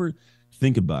 If you ever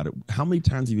think about it, how many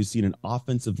times have you seen an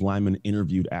offensive lineman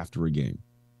interviewed after a game?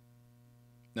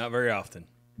 Not very often.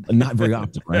 Not very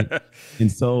often, right? And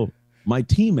so my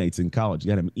teammates in college,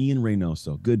 you got him, Ian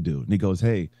Reynoso, good dude. And he goes,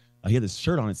 hey, he had this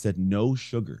shirt on, it said no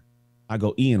sugar. I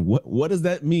go, Ian, what does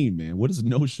that mean, man? What does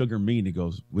no sugar mean? He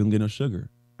goes, we don't get no sugar.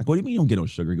 I go, what do you mean you don't get no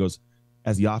sugar? He goes,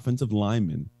 as the offensive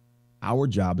lineman, our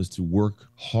job is to work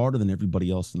harder than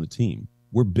everybody else in the team.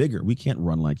 We're bigger. We can't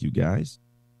run like you guys,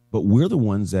 but we're the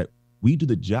ones that we do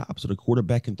the job so the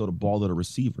quarterback can throw the ball to the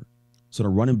receiver. So the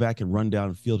running back can run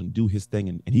downfield and do his thing,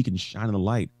 and he can shine in the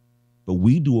light. But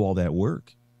we do all that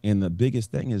work. And the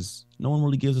biggest thing is no one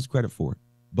really gives us credit for it.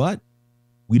 But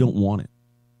we don't want it.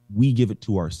 We give it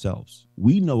to ourselves.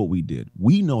 We know what we did.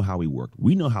 We know how we worked.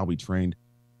 We know how we trained.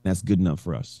 That's good enough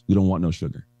for us. We don't want no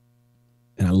sugar.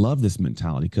 And I love this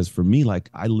mentality, because for me, like,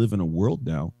 I live in a world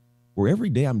now where every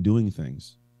day I'm doing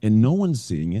things and no one's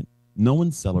seeing it. No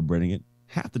one's celebrating it.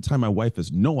 Half the time my wife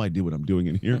has no idea what I'm doing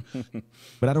in here,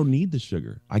 but I don't need the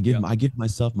sugar. I give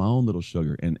myself my own little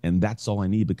sugar, and that's all I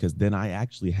need, because then I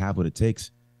actually have what it takes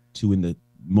to, in the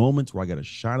moments where I got to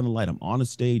shine on the light, I'm on a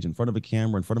stage in front of a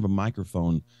camera, in front of a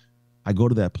microphone, I go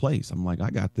to that place. I'm like,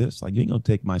 I got this. Like, you ain't gonna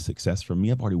take my success from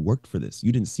me. I've already worked for this.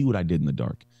 You didn't see what I did in the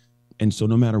dark. And so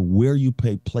no matter where you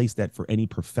place that for any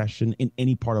profession in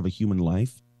any part of a human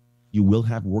life, you will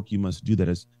have work you must do that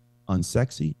is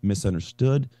unsexy,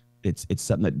 misunderstood. It's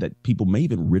something that people may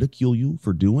even ridicule you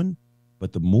for doing.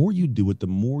 But the more you do it, the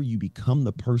more you become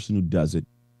the person who does it,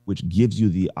 which gives you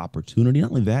the opportunity. Not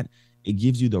only that, it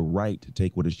gives you the right to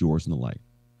take what is yours in the light.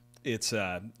 It's,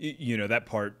 that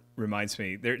part reminds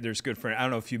me, there's a good friend. I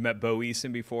don't know if you've met Bo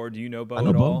Eason before. Do you know Bo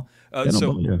at all?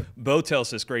 Bo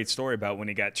tells this great story about when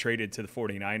he got traded to the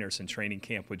 49ers in training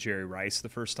camp with Jerry Rice the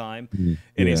first time.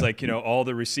 And he's like, all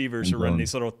the receivers are running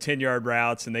these little 10-yard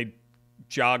routes, and they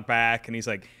jog back. And he's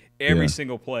like, every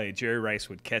single play, Jerry Rice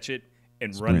would catch it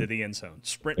and run to the end zone,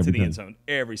 sprint to the end zone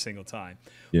every single time.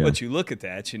 But you look at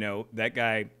that, that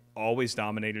guy always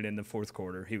dominated in the fourth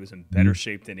quarter. He was in better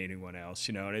shape than anyone else,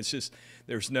 and it's just,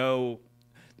 there's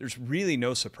really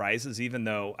no surprises, even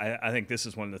though I think this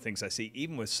is one of the things I see,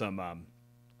 even with some, I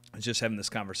was just having this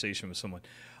conversation with someone.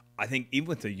 I think even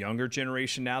with the younger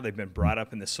generation now, they've been brought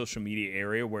up in the social media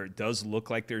area where it does look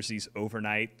like there's these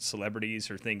overnight celebrities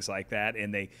or things like that.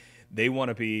 And they want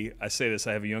to be, I say this,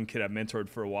 I have a young kid I've mentored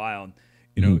for a while,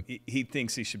 and he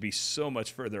thinks he should be so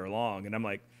much further along. And I'm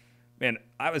like, man,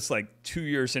 I was like 2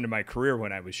 years into my career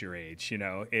when I was your age,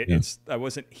 I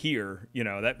wasn't here,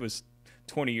 that was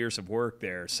 20 years of work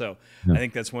there. So I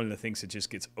think that's one of the things that just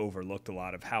gets overlooked a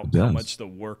lot, of how much the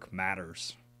work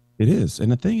matters. It is.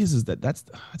 And the thing is that that's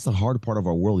the hard part of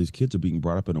our world. These kids are being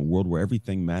brought up in a world where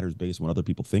everything matters based on what other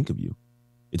people think of you.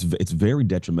 It's very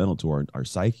detrimental to our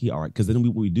psyche. Because then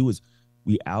what we do is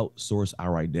we outsource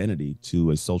our identity to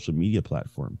a social media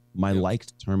platform. My likes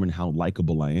determine how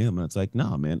likable I am. And it's like,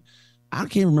 nah, man, I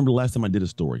can't remember the last time I did a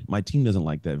story. My team doesn't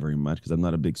like that very much because I'm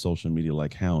not a big social media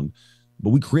hound. But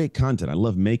we create content. I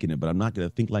love making it, but I'm not going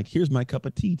to think like, here's my cup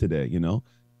of tea today,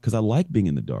 because I like being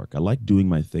in the dark. I like doing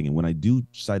my thing. And when I do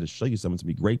decide to show you something to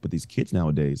be great, but these kids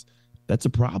nowadays, that's a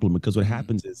problem, because what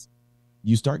happens is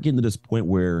you start getting to this point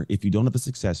where if you don't have the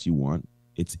success you want,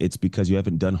 it's because you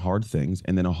haven't done hard things.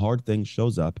 And then a hard thing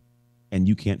shows up and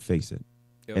you can't face it.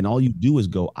 Yep. And all you do is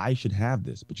go, I should have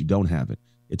this, but you don't have it.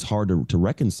 It's hard to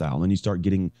reconcile. And you start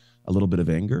getting a little bit of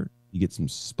anger. You get some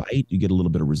spite. You get a little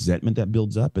bit of resentment that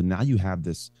builds up. And now you have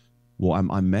this, well,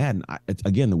 I'm mad. And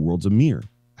again, the world's a mirror.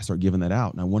 I start giving that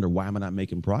out. And I wonder, why am I not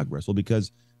making progress? Well,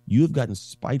 because you have gotten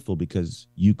spiteful because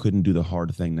you couldn't do the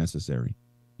hard thing necessary.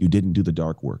 You didn't do the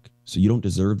dark work. So you don't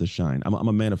deserve the shine. I'm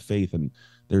a man of faith. And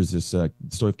there's this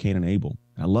story of Cain and Abel.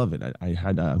 I love it. I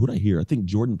had, who did I hear? I think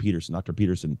Jordan Peterson, Dr.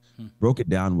 Peterson, broke it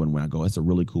down one way. I go, that's a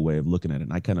really cool way of looking at it.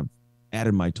 And I kind of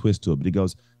added my twist to it. But he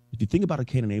goes, if you think about how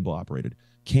Cain and Abel operated,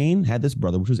 Cain had this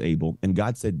brother, which was Abel, and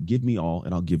God said, give me all,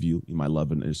 and I'll give you my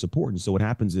love and support. And so what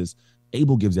happens is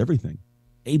Abel gives everything.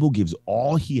 Abel gives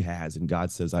all he has, and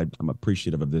God says, I'm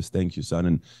appreciative of this. Thank you, son.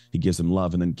 And he gives him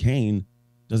love. And then Cain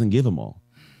doesn't give him all.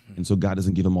 And so God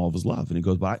doesn't give him all of his love. And he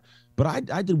goes, but I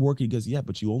did work. He goes, yeah,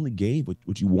 but you only gave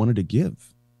what you wanted to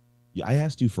give. Yeah, I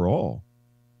asked you for all.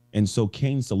 And so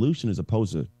Cain's solution, as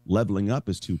opposed to leveling up,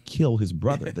 is to kill his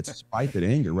brother. That's spite, that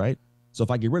anger, right? So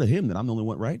if I get rid of him, then I'm the only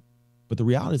one, right? But the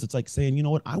reality is, it's like saying, you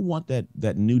know what? I want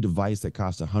that new device that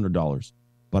costs $100,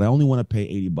 but I only want to pay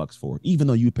 $80 for it, even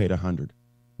though you paid $100.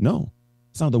 No,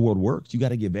 that's not how the world works. You got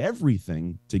to give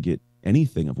everything to get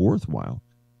anything of worthwhile.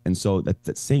 And so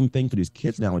that same thing for these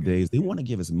kids nowadays. They want to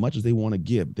give as much as they want to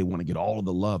give. They want to get all of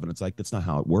the love. And it's like, that's not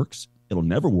how it works. It'll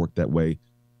never work that way.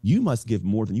 You must give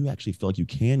more than you actually feel like you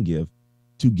can give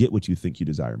to get what you think you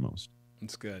desire most.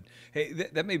 That's good. Hey,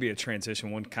 that may be a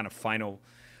transition. One kind of final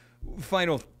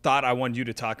thought I wanted you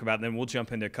to talk about, and then we'll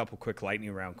jump into a couple quick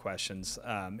lightning round questions.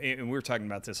 And we were talking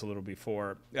about this a little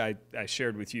before. I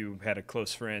shared with you, had a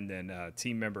close friend and a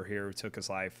team member here who took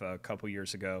his life a couple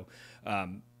years ago.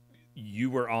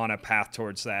 You were on a path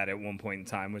towards that at one point in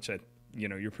time, which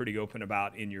you're pretty open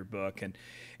about in your book. And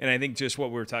I think just what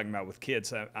we were talking about with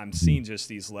kids, I'm seeing just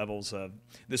these levels of,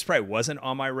 this probably wasn't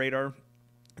on my radar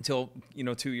until,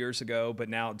 2 years ago, but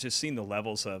now just seeing the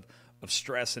levels of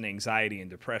stress and anxiety and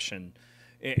depression,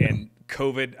 and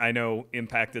COVID, I know,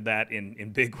 impacted that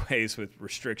in big ways with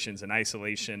restrictions and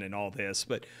isolation and all this.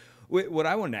 But what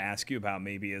I wanted to ask you about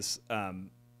maybe is,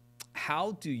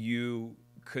 how do you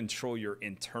control your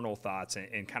internal thoughts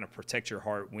and kind of protect your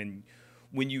heart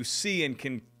when you see, and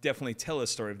can definitely tell a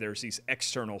story, if there's these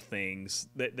external things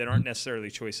that aren't necessarily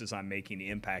choices I'm making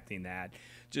impacting that?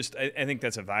 Just, I think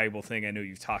that's a valuable thing. I know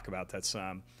you talk about that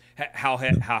some. How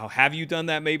have you done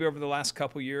that maybe over the last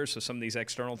couple of years? So some of these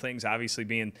external things, obviously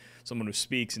being someone who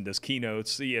speaks and does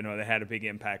keynotes, that had a big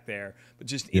impact there. But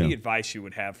just any advice you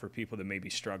would have for people that may be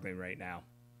struggling right now?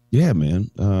 Yeah, man.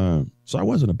 So I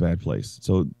was in a bad place.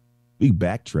 So we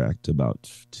backtracked to about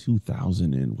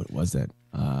 2000 and what was that?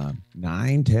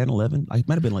 9, 10, 11. I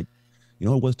might have been like, it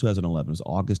was 2011. It was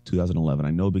August 2011.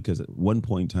 I know because at one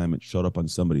point in time it showed up on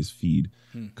somebody's feed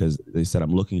because they said,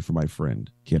 I'm looking for my friend.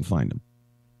 Can't find him.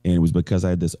 And it was because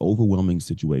I had this overwhelming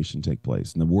situation take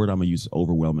place. And the word I'm going to use,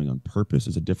 overwhelming on purpose,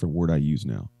 is a different word I use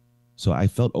now. So I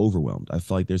felt overwhelmed. I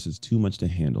felt like there's just too much to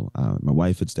handle. My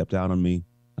wife had stepped out on me.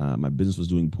 My business was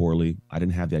doing poorly. I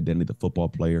didn't have the identity of the football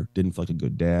player. Didn't feel like a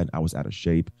good dad. I was out of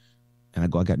shape. And I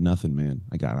go, I got nothing, man.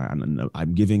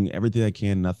 I'm giving everything I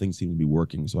can. Nothing seems to be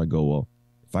working. So I go, well,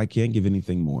 if I can't give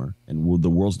anything more and the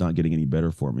world's not getting any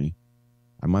better for me,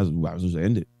 I might as well just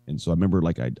end it. And so I remember,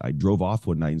 like, I drove off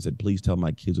one night and said, please tell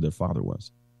my kids who their father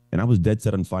was. And I was dead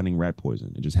set on finding rat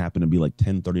poison. It just happened to be like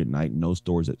 10:30 at night. No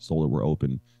stores that sold it were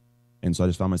open. And so I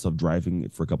just found myself driving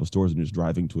for a couple of stores and just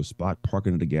driving to a spot,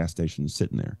 parking at a gas station, and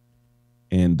sitting there.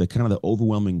 And the kind of the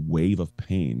overwhelming wave of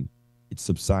pain, it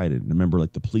subsided. And I remember,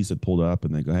 like, the police had pulled up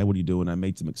and they go, hey, what are you doing? I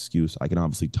made some excuse. I can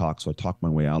obviously talk. So I talked my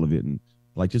way out of it and,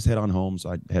 like, just head on home.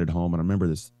 So I headed home. And I remember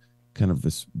this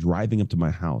driving up to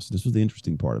my house. This was the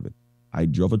interesting part of it. I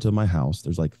drove up to my house.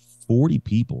 There's like 40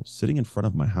 people sitting in front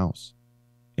of my house.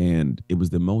 And it was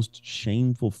the most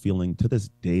shameful feeling to this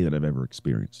day that I've ever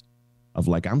experienced, of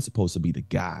like, I'm supposed to be the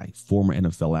guy, former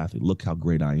NFL athlete. Look how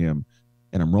great I am.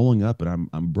 And I'm rolling up and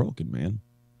I'm broken, man.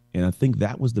 And I think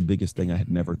that was the biggest thing I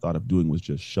had never thought of doing, was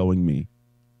just showing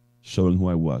who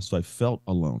I was. So I felt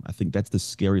alone. I think that's the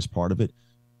scariest part of it.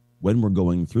 When we're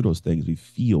going through those things, we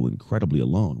feel incredibly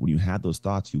alone. When you have those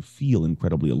thoughts, you feel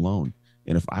incredibly alone.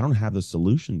 And if I don't have the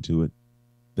solution to it,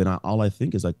 then all I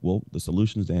think is like, well, the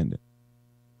solution is to end it.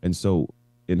 And so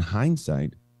in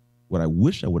hindsight, what I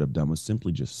wish I would have done was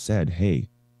simply just said, hey,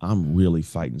 I'm really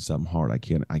fighting something hard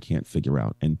I can't figure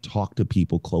out, and talk to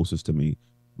people closest to me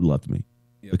who loved me.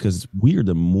 Yep. Because it's weird.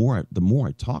 The more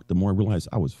I talked, the more I realized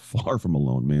I was far from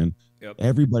alone, man. Yep.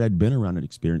 Everybody I'd been around had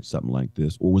experienced something like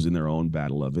this, or was in their own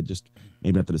battle of it, just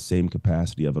maybe not to the same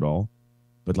capacity of it all.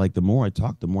 But like, the more I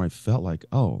talked, the more I felt like,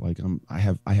 oh, like I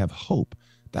have hope.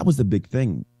 That was the big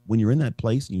thing. When you're in that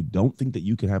place and you don't think that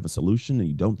you could have a solution, and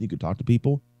you don't think you could talk to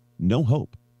people, no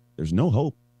hope. There's no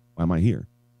hope. Why am I here?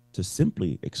 To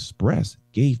simply express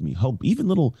gave me hope. Even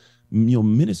little,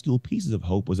 minuscule pieces of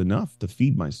hope was enough to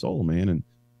feed my soul, man. And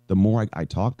the more I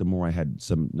talked, the more I had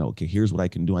okay, here's what I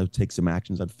can do. I would take some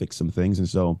actions. I'd fix some things. And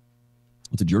so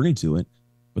it's a journey to it.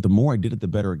 But the more I did it, the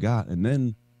better it got. And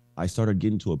then I started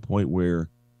getting to a point where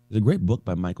there's a great book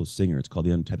by Michael Singer. It's called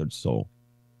The Untethered Soul.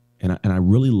 And I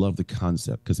really love the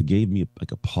concept because it gave me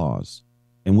like a pause.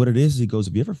 And what it is, he goes,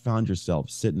 have you ever found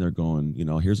yourself sitting there going,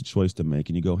 here's a choice to make,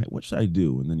 and you go, hey, what should I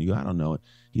do? And then you go, I don't know.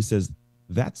 He says,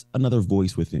 that's another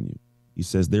voice within you. He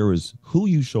says, there is who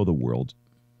you show the world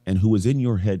and who is in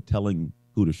your head telling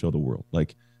who to show the world.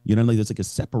 Like, like there's like a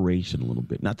separation a little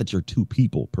bit. Not that you're two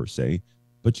people per se,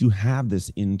 but you have this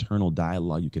internal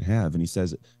dialogue you can have. And he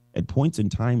says, at points in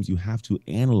times, you have to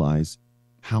analyze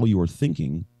how you are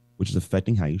thinking, which is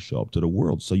affecting how you show up to the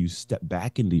world. So you step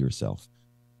back into yourself.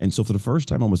 And so for the first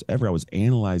time almost ever, I was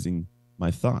analyzing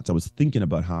my thoughts. I was thinking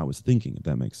about how I was thinking, if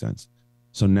that makes sense.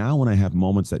 So now when I have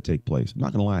moments that take place, I'm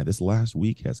not going to lie, this last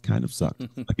week has kind of sucked.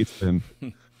 Like it's been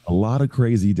a lot of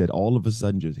crazy that all of a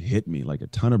sudden just hit me like a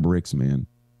ton of bricks, man.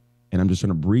 And I'm just trying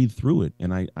to breathe through it.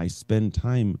 And I spend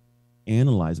time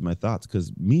analyzing my thoughts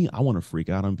because I want to freak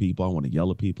out on people. I want to yell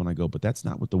at people. And I go, but that's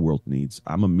not what the world needs.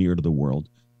 I'm a mirror to the world.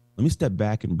 Let me step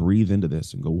back and breathe into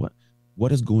this and go,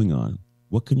 what is going on?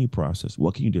 What can you process?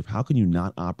 What can you do? How can you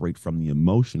not operate from the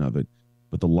emotion of it,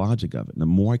 but the logic of it? And the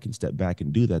more I can step back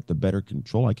and do that, the better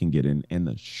control I can get in and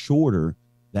the shorter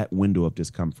that window of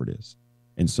discomfort is.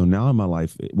 And so now in my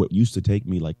life, what used to take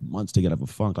me like months to get out of a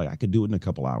funk, like I could do it in a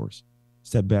couple hours.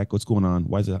 Step back, what's going on?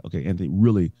 Why is it, okay, Anthony,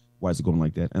 really, why is it going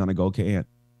like that? And then I go, okay, Ant,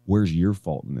 where's your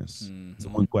fault in this? Mm-hmm. It's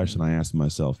one question I asked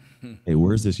myself, hey,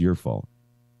 where's this your fault?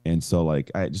 And so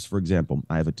like, for example,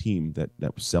 I have a team that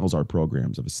sells our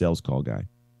programs of a sales call guy.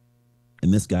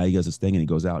 And this guy, he does this thing and he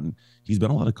goes out and he's been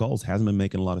on a lot of calls, hasn't been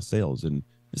making a lot of sales. And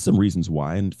there's some reasons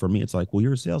why. And for me, it's like, well,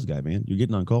 you're a sales guy, man. You're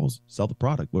getting on calls, sell the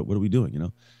product. What are we doing,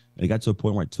 And it got to a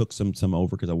point where I took some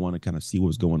over because I wanted to kind of see what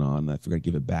was going on. And I figured I'd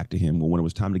give it back to him. Well, when it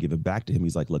was time to give it back to him,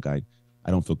 he's like, look, I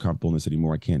don't feel comfortable in this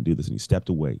anymore. I can't do this. And he stepped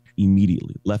away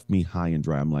immediately, left me high and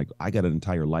dry. I'm like, I got an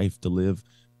entire life to live.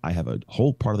 I have a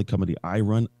whole part of the company I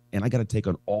run, and I got to take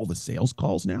on all the sales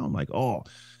calls now. I'm like, oh.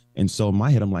 And so in my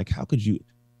head, I'm like, how could you?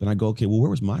 Then I go, okay, well, where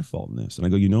was my fault in this? And I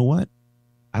go, you know what?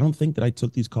 I don't think that I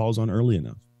took these calls on early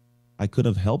enough. I could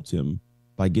have helped him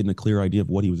by getting a clear idea of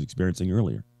what he was experiencing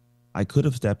earlier. I could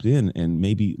have stepped in and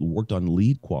maybe worked on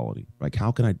lead quality. Like,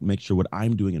 how can I make sure what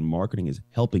I'm doing in marketing is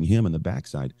helping him in the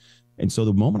backside? And so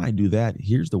the moment I do that,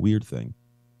 here's the weird thing.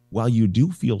 While you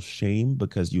do feel shame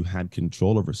because you had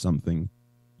control over something,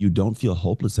 you don't feel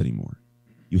hopeless anymore.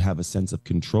 You have a sense of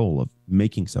control of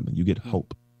making something. You get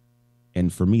hope.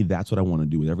 And for me, that's what I want to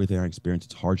do with everything I experience.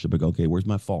 It's hardship. I go, okay, where's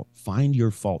my fault? Find your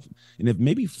fault. And if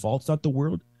maybe fault's not the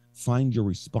word, find your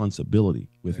responsibility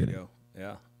within it.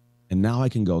 Yeah. And now I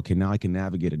can go, okay, now I can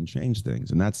navigate it and change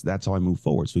things. And that's how I move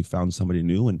forward. So we found somebody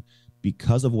new. And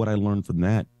because of what I learned from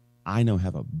that, I now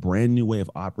have a brand new way of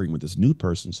operating with this new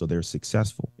person. So they're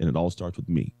successful. And it all starts with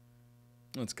me.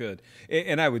 That's good.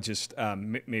 And I would just,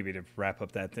 maybe to wrap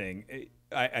up that thing,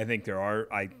 I think there are,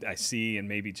 I see, and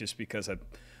maybe just because I've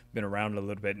been around a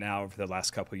little bit now over the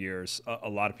last couple of years, a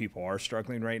lot of people are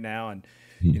struggling right now. And,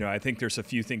 I think there's a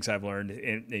few things I've learned,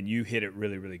 and you hit it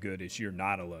really, really good, is you're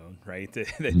not alone, right?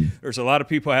 There's a lot of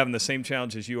people having the same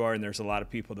challenge as you are, and there's a lot of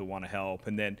people that want to help.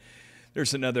 And then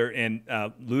there's another, and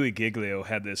Louis Giglio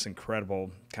had this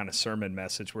incredible kind of sermon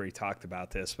message where he talked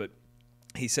about this, but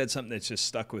he said something that's just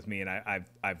stuck with me, and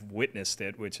I've witnessed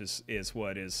it, which is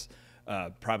what is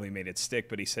probably made it stick.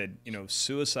 But he said,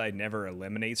 suicide never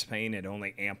eliminates pain; it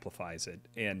only amplifies it,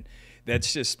 and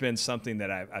that's just been something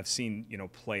that I've seen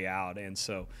play out. And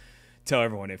so, tell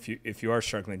everyone, if you are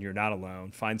struggling, you're not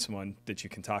alone. Find someone that you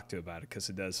can talk to about it, because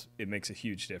it makes a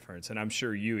huge difference. And I'm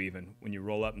sure you, even when you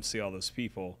roll up and see all those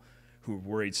people who are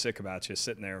worried sick about you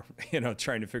sitting there,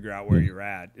 trying to figure out where you're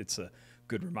at, it's a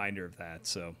good reminder of that.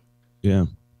 So. Yeah.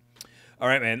 All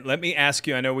right, man. Let me ask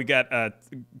you, I know we got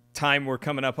time, we're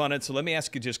coming up on it, so let me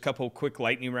ask you just a couple quick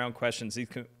lightning round questions. These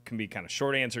can be kind of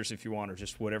short answers if you want, or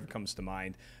just whatever comes to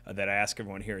mind that I ask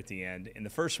everyone here at the end. And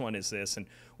the first one is this, and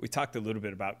we talked a little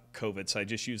bit about COVID, so I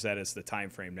just use that as the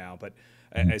time frame now, but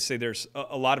I say there's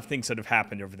a lot of things that have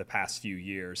happened over the past few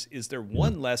years. Is there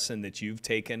one lesson that you've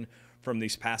taken from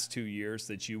these past 2 years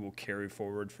that you will carry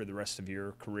forward for the rest of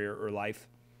your career or life?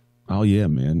 Oh yeah,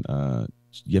 man.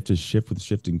 You have to shift with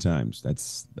shifting times.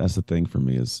 That's the thing for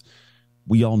me, is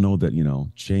we all know that,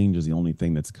 change is the only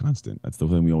thing that's constant. That's the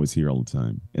thing we always hear all the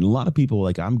time. And a lot of people,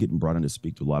 like, I'm getting brought in to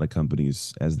speak to a lot of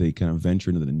companies as they kind of venture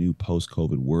into the new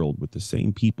post-COVID world with the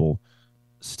same people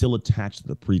still attached to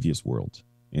the previous world.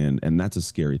 And that's a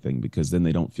scary thing, because then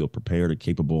they don't feel prepared or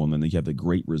capable. And then they have the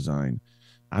great resign.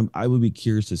 I would be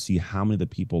curious to see how many of the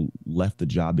people left the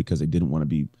job because they didn't want to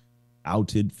be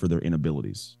outed for their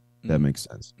inabilities. That makes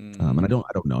sense. And I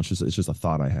don't know. It's just a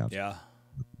thought I have. Yeah.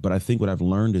 But I think what I've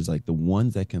learned is, like, the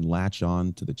ones that can latch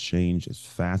on to the change as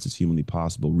fast as humanly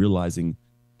possible, realizing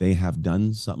they have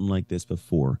done something like this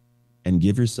before, and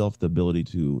give yourself the ability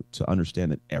to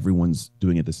understand that everyone's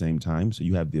doing it at the same time. So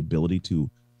you have the ability to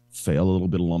fail a little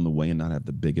bit along the way and not have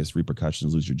the biggest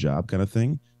repercussions, lose your job kind of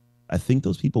thing. I think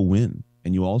those people win.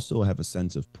 And you also have a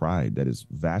sense of pride that is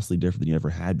vastly different than you ever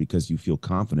had because you feel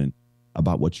confident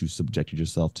about what you subjected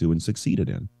yourself to and succeeded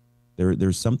in.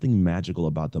 There's something magical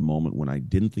about the moment when I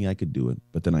didn't think I could do it,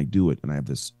 but then I do it and I have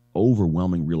this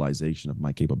overwhelming realization of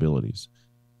my capabilities.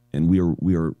 And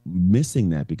we are missing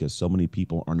that because so many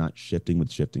people are not shifting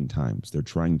with shifting times. They're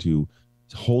trying to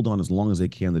hold on as long as they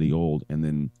can to the old, and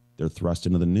then they're thrust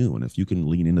into the new. And if you can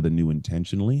lean into the new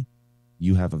intentionally,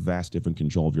 you have a vast different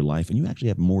control of your life, and you actually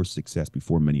have more success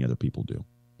before many other people do.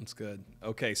 That's good.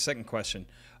 Okay, second question.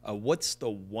 What's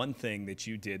the one thing that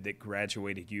you did that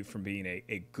graduated you from being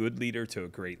a good leader to a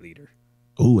great leader?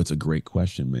 Oh, it's a great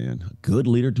question, man. A good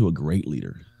leader to a great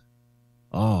leader.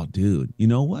 Oh, dude. You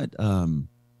know what?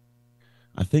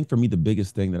 I think for me, the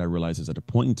biggest thing that I realized is at a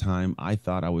point in time, I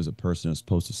thought I was a person who's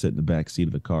supposed to sit in the back seat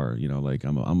of the car. You know, like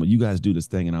you guys do this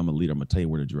thing and I'm a leader. I'm gonna tell you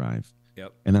where to drive.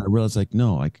 Yep. And I realized like,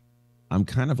 no, like I'm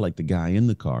kind of like the guy in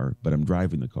the car, but I'm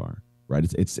driving the car. Right.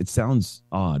 It sounds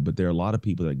odd, but there are a lot of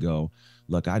people that go,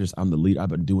 look, I'm the leader. I've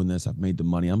been doing this. I've made the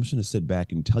money. I'm just going to sit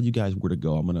back and tell you guys where to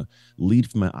go. I'm going to lead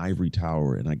from my ivory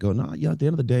tower. And I go, no, yeah, at the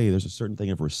end of the day, there's a certain thing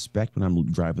of respect when I'm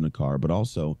driving the car, but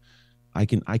also I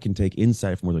can take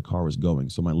insight from where the car was going.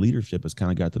 So my leadership has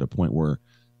kind of got to the point where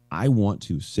I want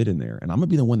to sit in there and I'm gonna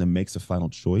be the one that makes the final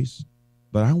choice,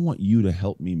 but I want you to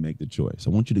help me make the choice. I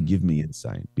want you to give me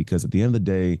insight because at the end of the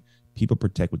day, people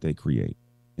protect what they create.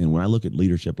 And when I look at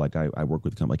leadership, like I work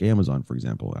with a company like Amazon, for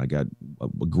example, I got a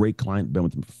great client, been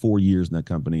with him for 4 years in that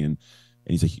company. And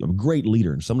he's a great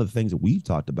leader. And some of the things that we've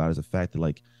talked about is the fact that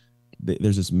like,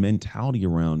 there's this mentality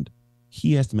around,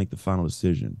 he has to make the final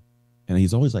decision. And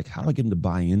he's always like, how do I get him to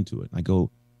buy into it? I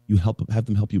go, have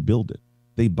them help you build it.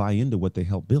 They buy into what they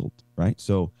help build, right?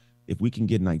 So if we can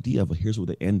get an idea of here's what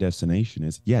the end destination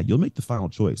is, yeah, you'll make the final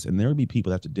choice. And there'll be people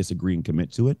that have to disagree and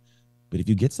commit to it. But if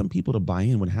you get some people to buy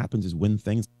in, what happens is when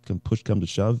things come to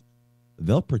shove,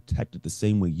 they'll protect it the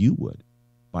same way you would,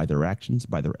 by their actions,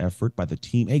 by their effort, by the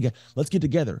team. Hey, guys, let's get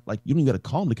together. Like you don't even got to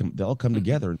call them to come. They'll come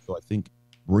together. And so I think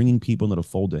bringing people into the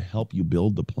fold to help you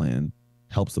build the plan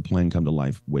helps the plan come to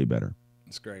life way better.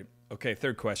 That's great. Okay,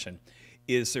 third question.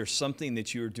 Is there something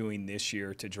that you're doing this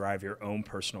year to drive your own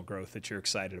personal growth that you're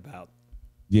excited about?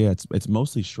 Yeah, it's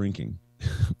mostly shrinking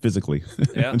physically.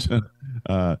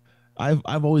 Yeah.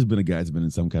 I've always been a guy that's been in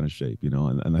some kind of shape, you know,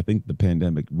 and I think the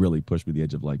pandemic really pushed me to the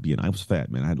edge of like I was fat,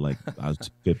 man. I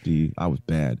was 50, I was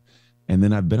bad. And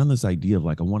then I've been on this idea of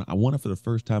like, I want to for the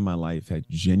first time in my life had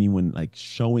genuine, like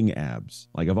showing abs.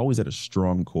 Like I've always had a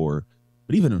strong core,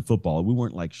 but even in football, we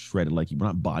weren't like shredded. Like we're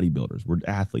not bodybuilders, we're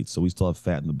athletes. So we still have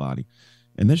fat in the body.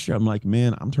 And this year I'm like,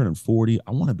 man, I'm turning 40.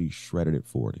 I want to be shredded at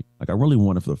 40. Like I really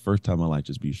want to, for the first time in my life,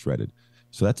 just be shredded.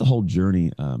 So that's a whole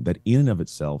journey that in and of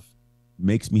itself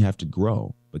makes me have to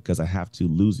grow because I have to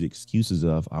lose the excuses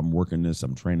of I'm working this,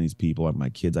 I'm training these people, my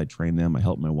kids, I train them, I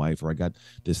help my wife, or I got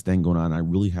this thing going on. I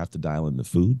really have to dial in the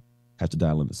food, have to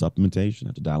dial in the supplementation,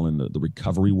 have to dial in the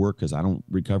recovery work because I don't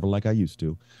recover like I used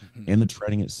to, and the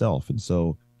training itself. And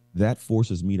so that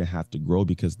forces me to have to grow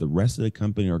because the rest of the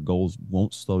company or goals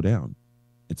won't slow down.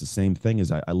 It's the same thing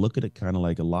as I look at it kind of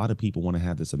like a lot of people want to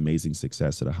have this amazing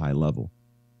success at a high level.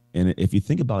 And if you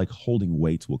think about like holding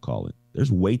weights, we'll call it, there's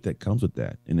weight that comes with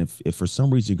that. And if for some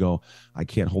reason you go, I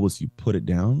can't hold this, you put it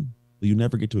down, you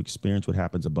never get to experience what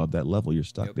happens above that level. You're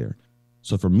stuck there.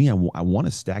 So for me, I want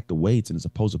to stack the weights, and as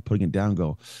opposed to putting it down,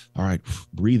 go, all right,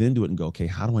 breathe into it and go, okay,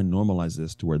 how do I normalize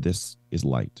this to where this is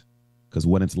light? Because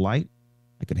when it's light,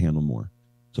 I can handle more.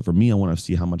 So for me, I want to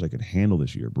see how much I can handle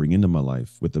this year, bring into my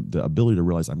life with the ability to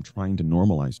realize I'm trying to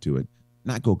normalize to it,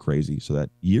 not go crazy so that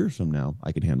years from now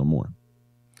I can handle more.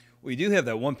 Well, you do have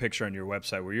that one picture on your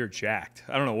website where you're jacked.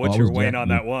 I don't know what you're weighing on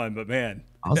that one, but man.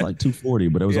 I was like 240,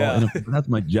 but it was all, that's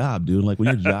my job, dude. Like when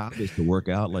your job is to work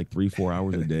out like 3-4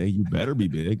 hours a day, you better be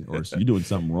big or you're doing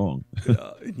something wrong.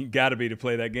 You got to be to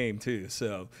play that game too.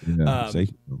 So, safe.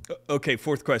 Okay.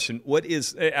 Fourth question. What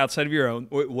is, outside of your own,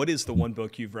 what is the one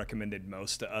book you've recommended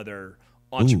most to other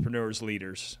entrepreneurs,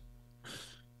 leaders?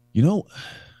 You know,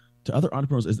 to other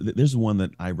entrepreneurs, there's one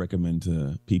that I recommend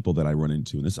to people that I run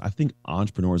into. And this, I think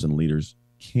entrepreneurs and leaders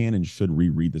can and should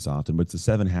reread this often, but it's The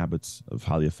 7 Habits of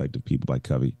Highly Effective People by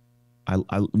Covey.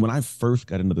 When I first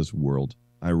got into this world,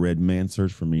 I read Man's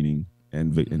Search for Meaning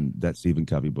and that Stephen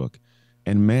Covey book.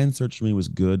 And Man's Search for Me was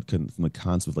good from the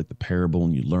concept of like the parable,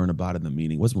 and you learn about it and the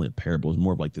meaning. It wasn't really a parable. It was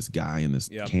more of like this guy in this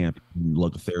camp,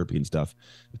 local therapy and stuff.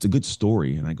 It's a good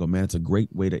story. And I go, man, it's a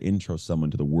great way to intro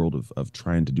someone to the world of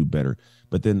trying to do better.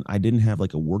 But then I didn't have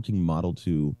like a working model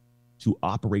to to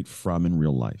operate from in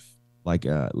real life. Like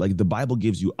the Bible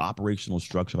gives you operational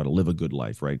structure how to live a good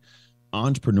life, right?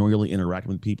 Entrepreneurially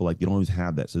interacting with people, like you don't always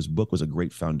have that. So this book was a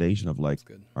great foundation of like,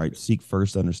 all right, seek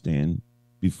first to understand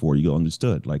before you go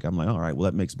understood. Like I'm like, all right, well,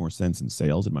 that makes more sense in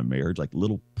sales, in my marriage, like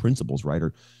little principles, right?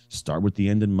 Or start with the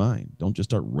end in mind. Don't just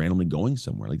start randomly going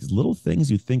somewhere. Like these little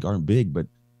things you think aren't big, but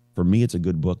for me, it's a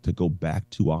good book to go back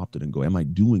to often and go, am I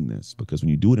doing this? Because when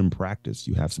you do it in practice,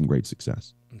 you have some great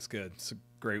success. That's good. It's a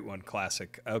great one.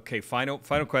 Classic. Okay. Final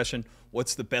question.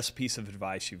 What's the best piece of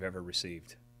advice you've ever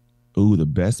received? Ooh, the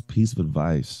best piece of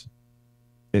advice.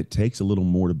 It takes a little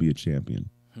more to be a champion.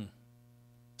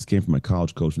 This came from my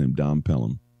college coach named Don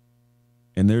Pelham.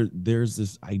 And there's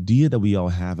this idea that we all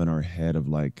have in our head of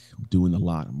like, I'm doing a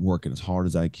lot, I'm working as hard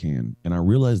as I can. And I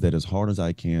realized that as hard as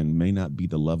I can may not be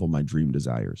the level my dream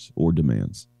desires or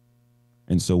demands.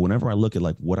 And so whenever I look at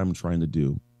like what I'm trying to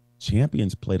do,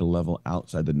 champions play at a level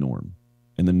outside the norm.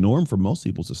 And the norm for most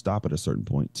people is to stop at a certain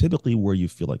point, typically where you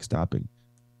feel like stopping.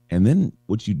 And then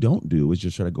what you don't do is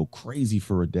just try to go crazy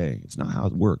for a day. It's not how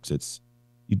it works. It's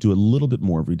you do a little bit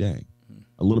more every day,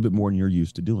 a little bit more than you're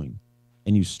used to doing.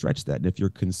 And you stretch that. And if your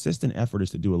consistent effort is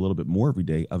to do a little bit more every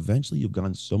day, eventually you've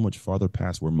gone so much farther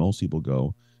past where most people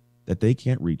go that they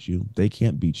can't reach you. They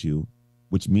can't beat you,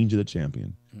 which means you're the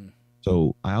champion.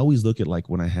 So I always look at like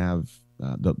when I have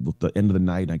the end of the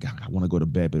night and I want to go to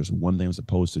bed, but there's one thing I'm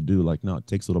supposed to do. Like, no, it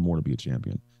takes a little more to be a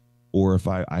champion. Or if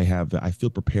I feel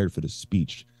prepared for the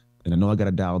speech and I know I got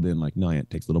to dial in, like, no, it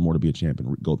takes a little more to be a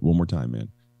champion. Go one more time,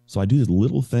 man. So I do these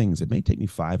little things. It may take me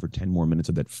 5 or 10 more minutes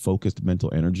of that focused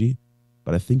mental energy.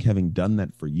 But I think having done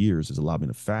that for years has allowed me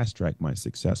to fast track my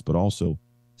success, but also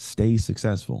stay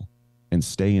successful and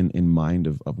stay in mind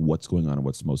of what's going on and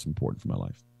what's most important for my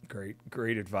life.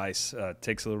 Great advice.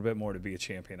 Takes a little bit more to be a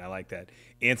champion. I like that.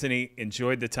 Anthony,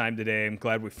 enjoyed the time today. I'm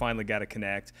glad we finally got to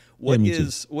connect.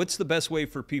 What's the best way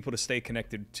for people to stay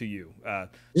connected to you?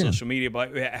 Social media,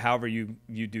 however you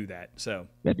do that. So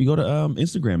if you go to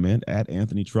Instagram, man, at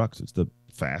Anthony Trucks, it's the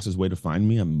fastest way to find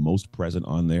me. I'm most present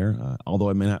on there. Although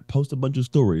I may not post a bunch of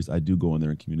stories, I do go in there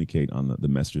and communicate on the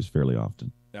messages fairly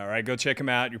often. All right, go check them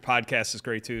out. Your podcast is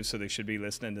great too, so they should be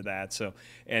listening to that. So,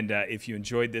 and if you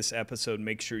enjoyed this episode,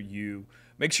 make sure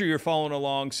you're following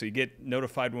along so you get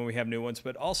notified when we have new ones.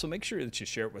 But also make sure that you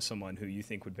share it with someone who you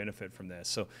think would benefit from this.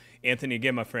 So, Anthony,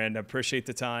 again, my friend, I appreciate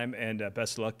the time and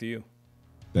best of luck to you.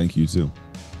 Thank you too.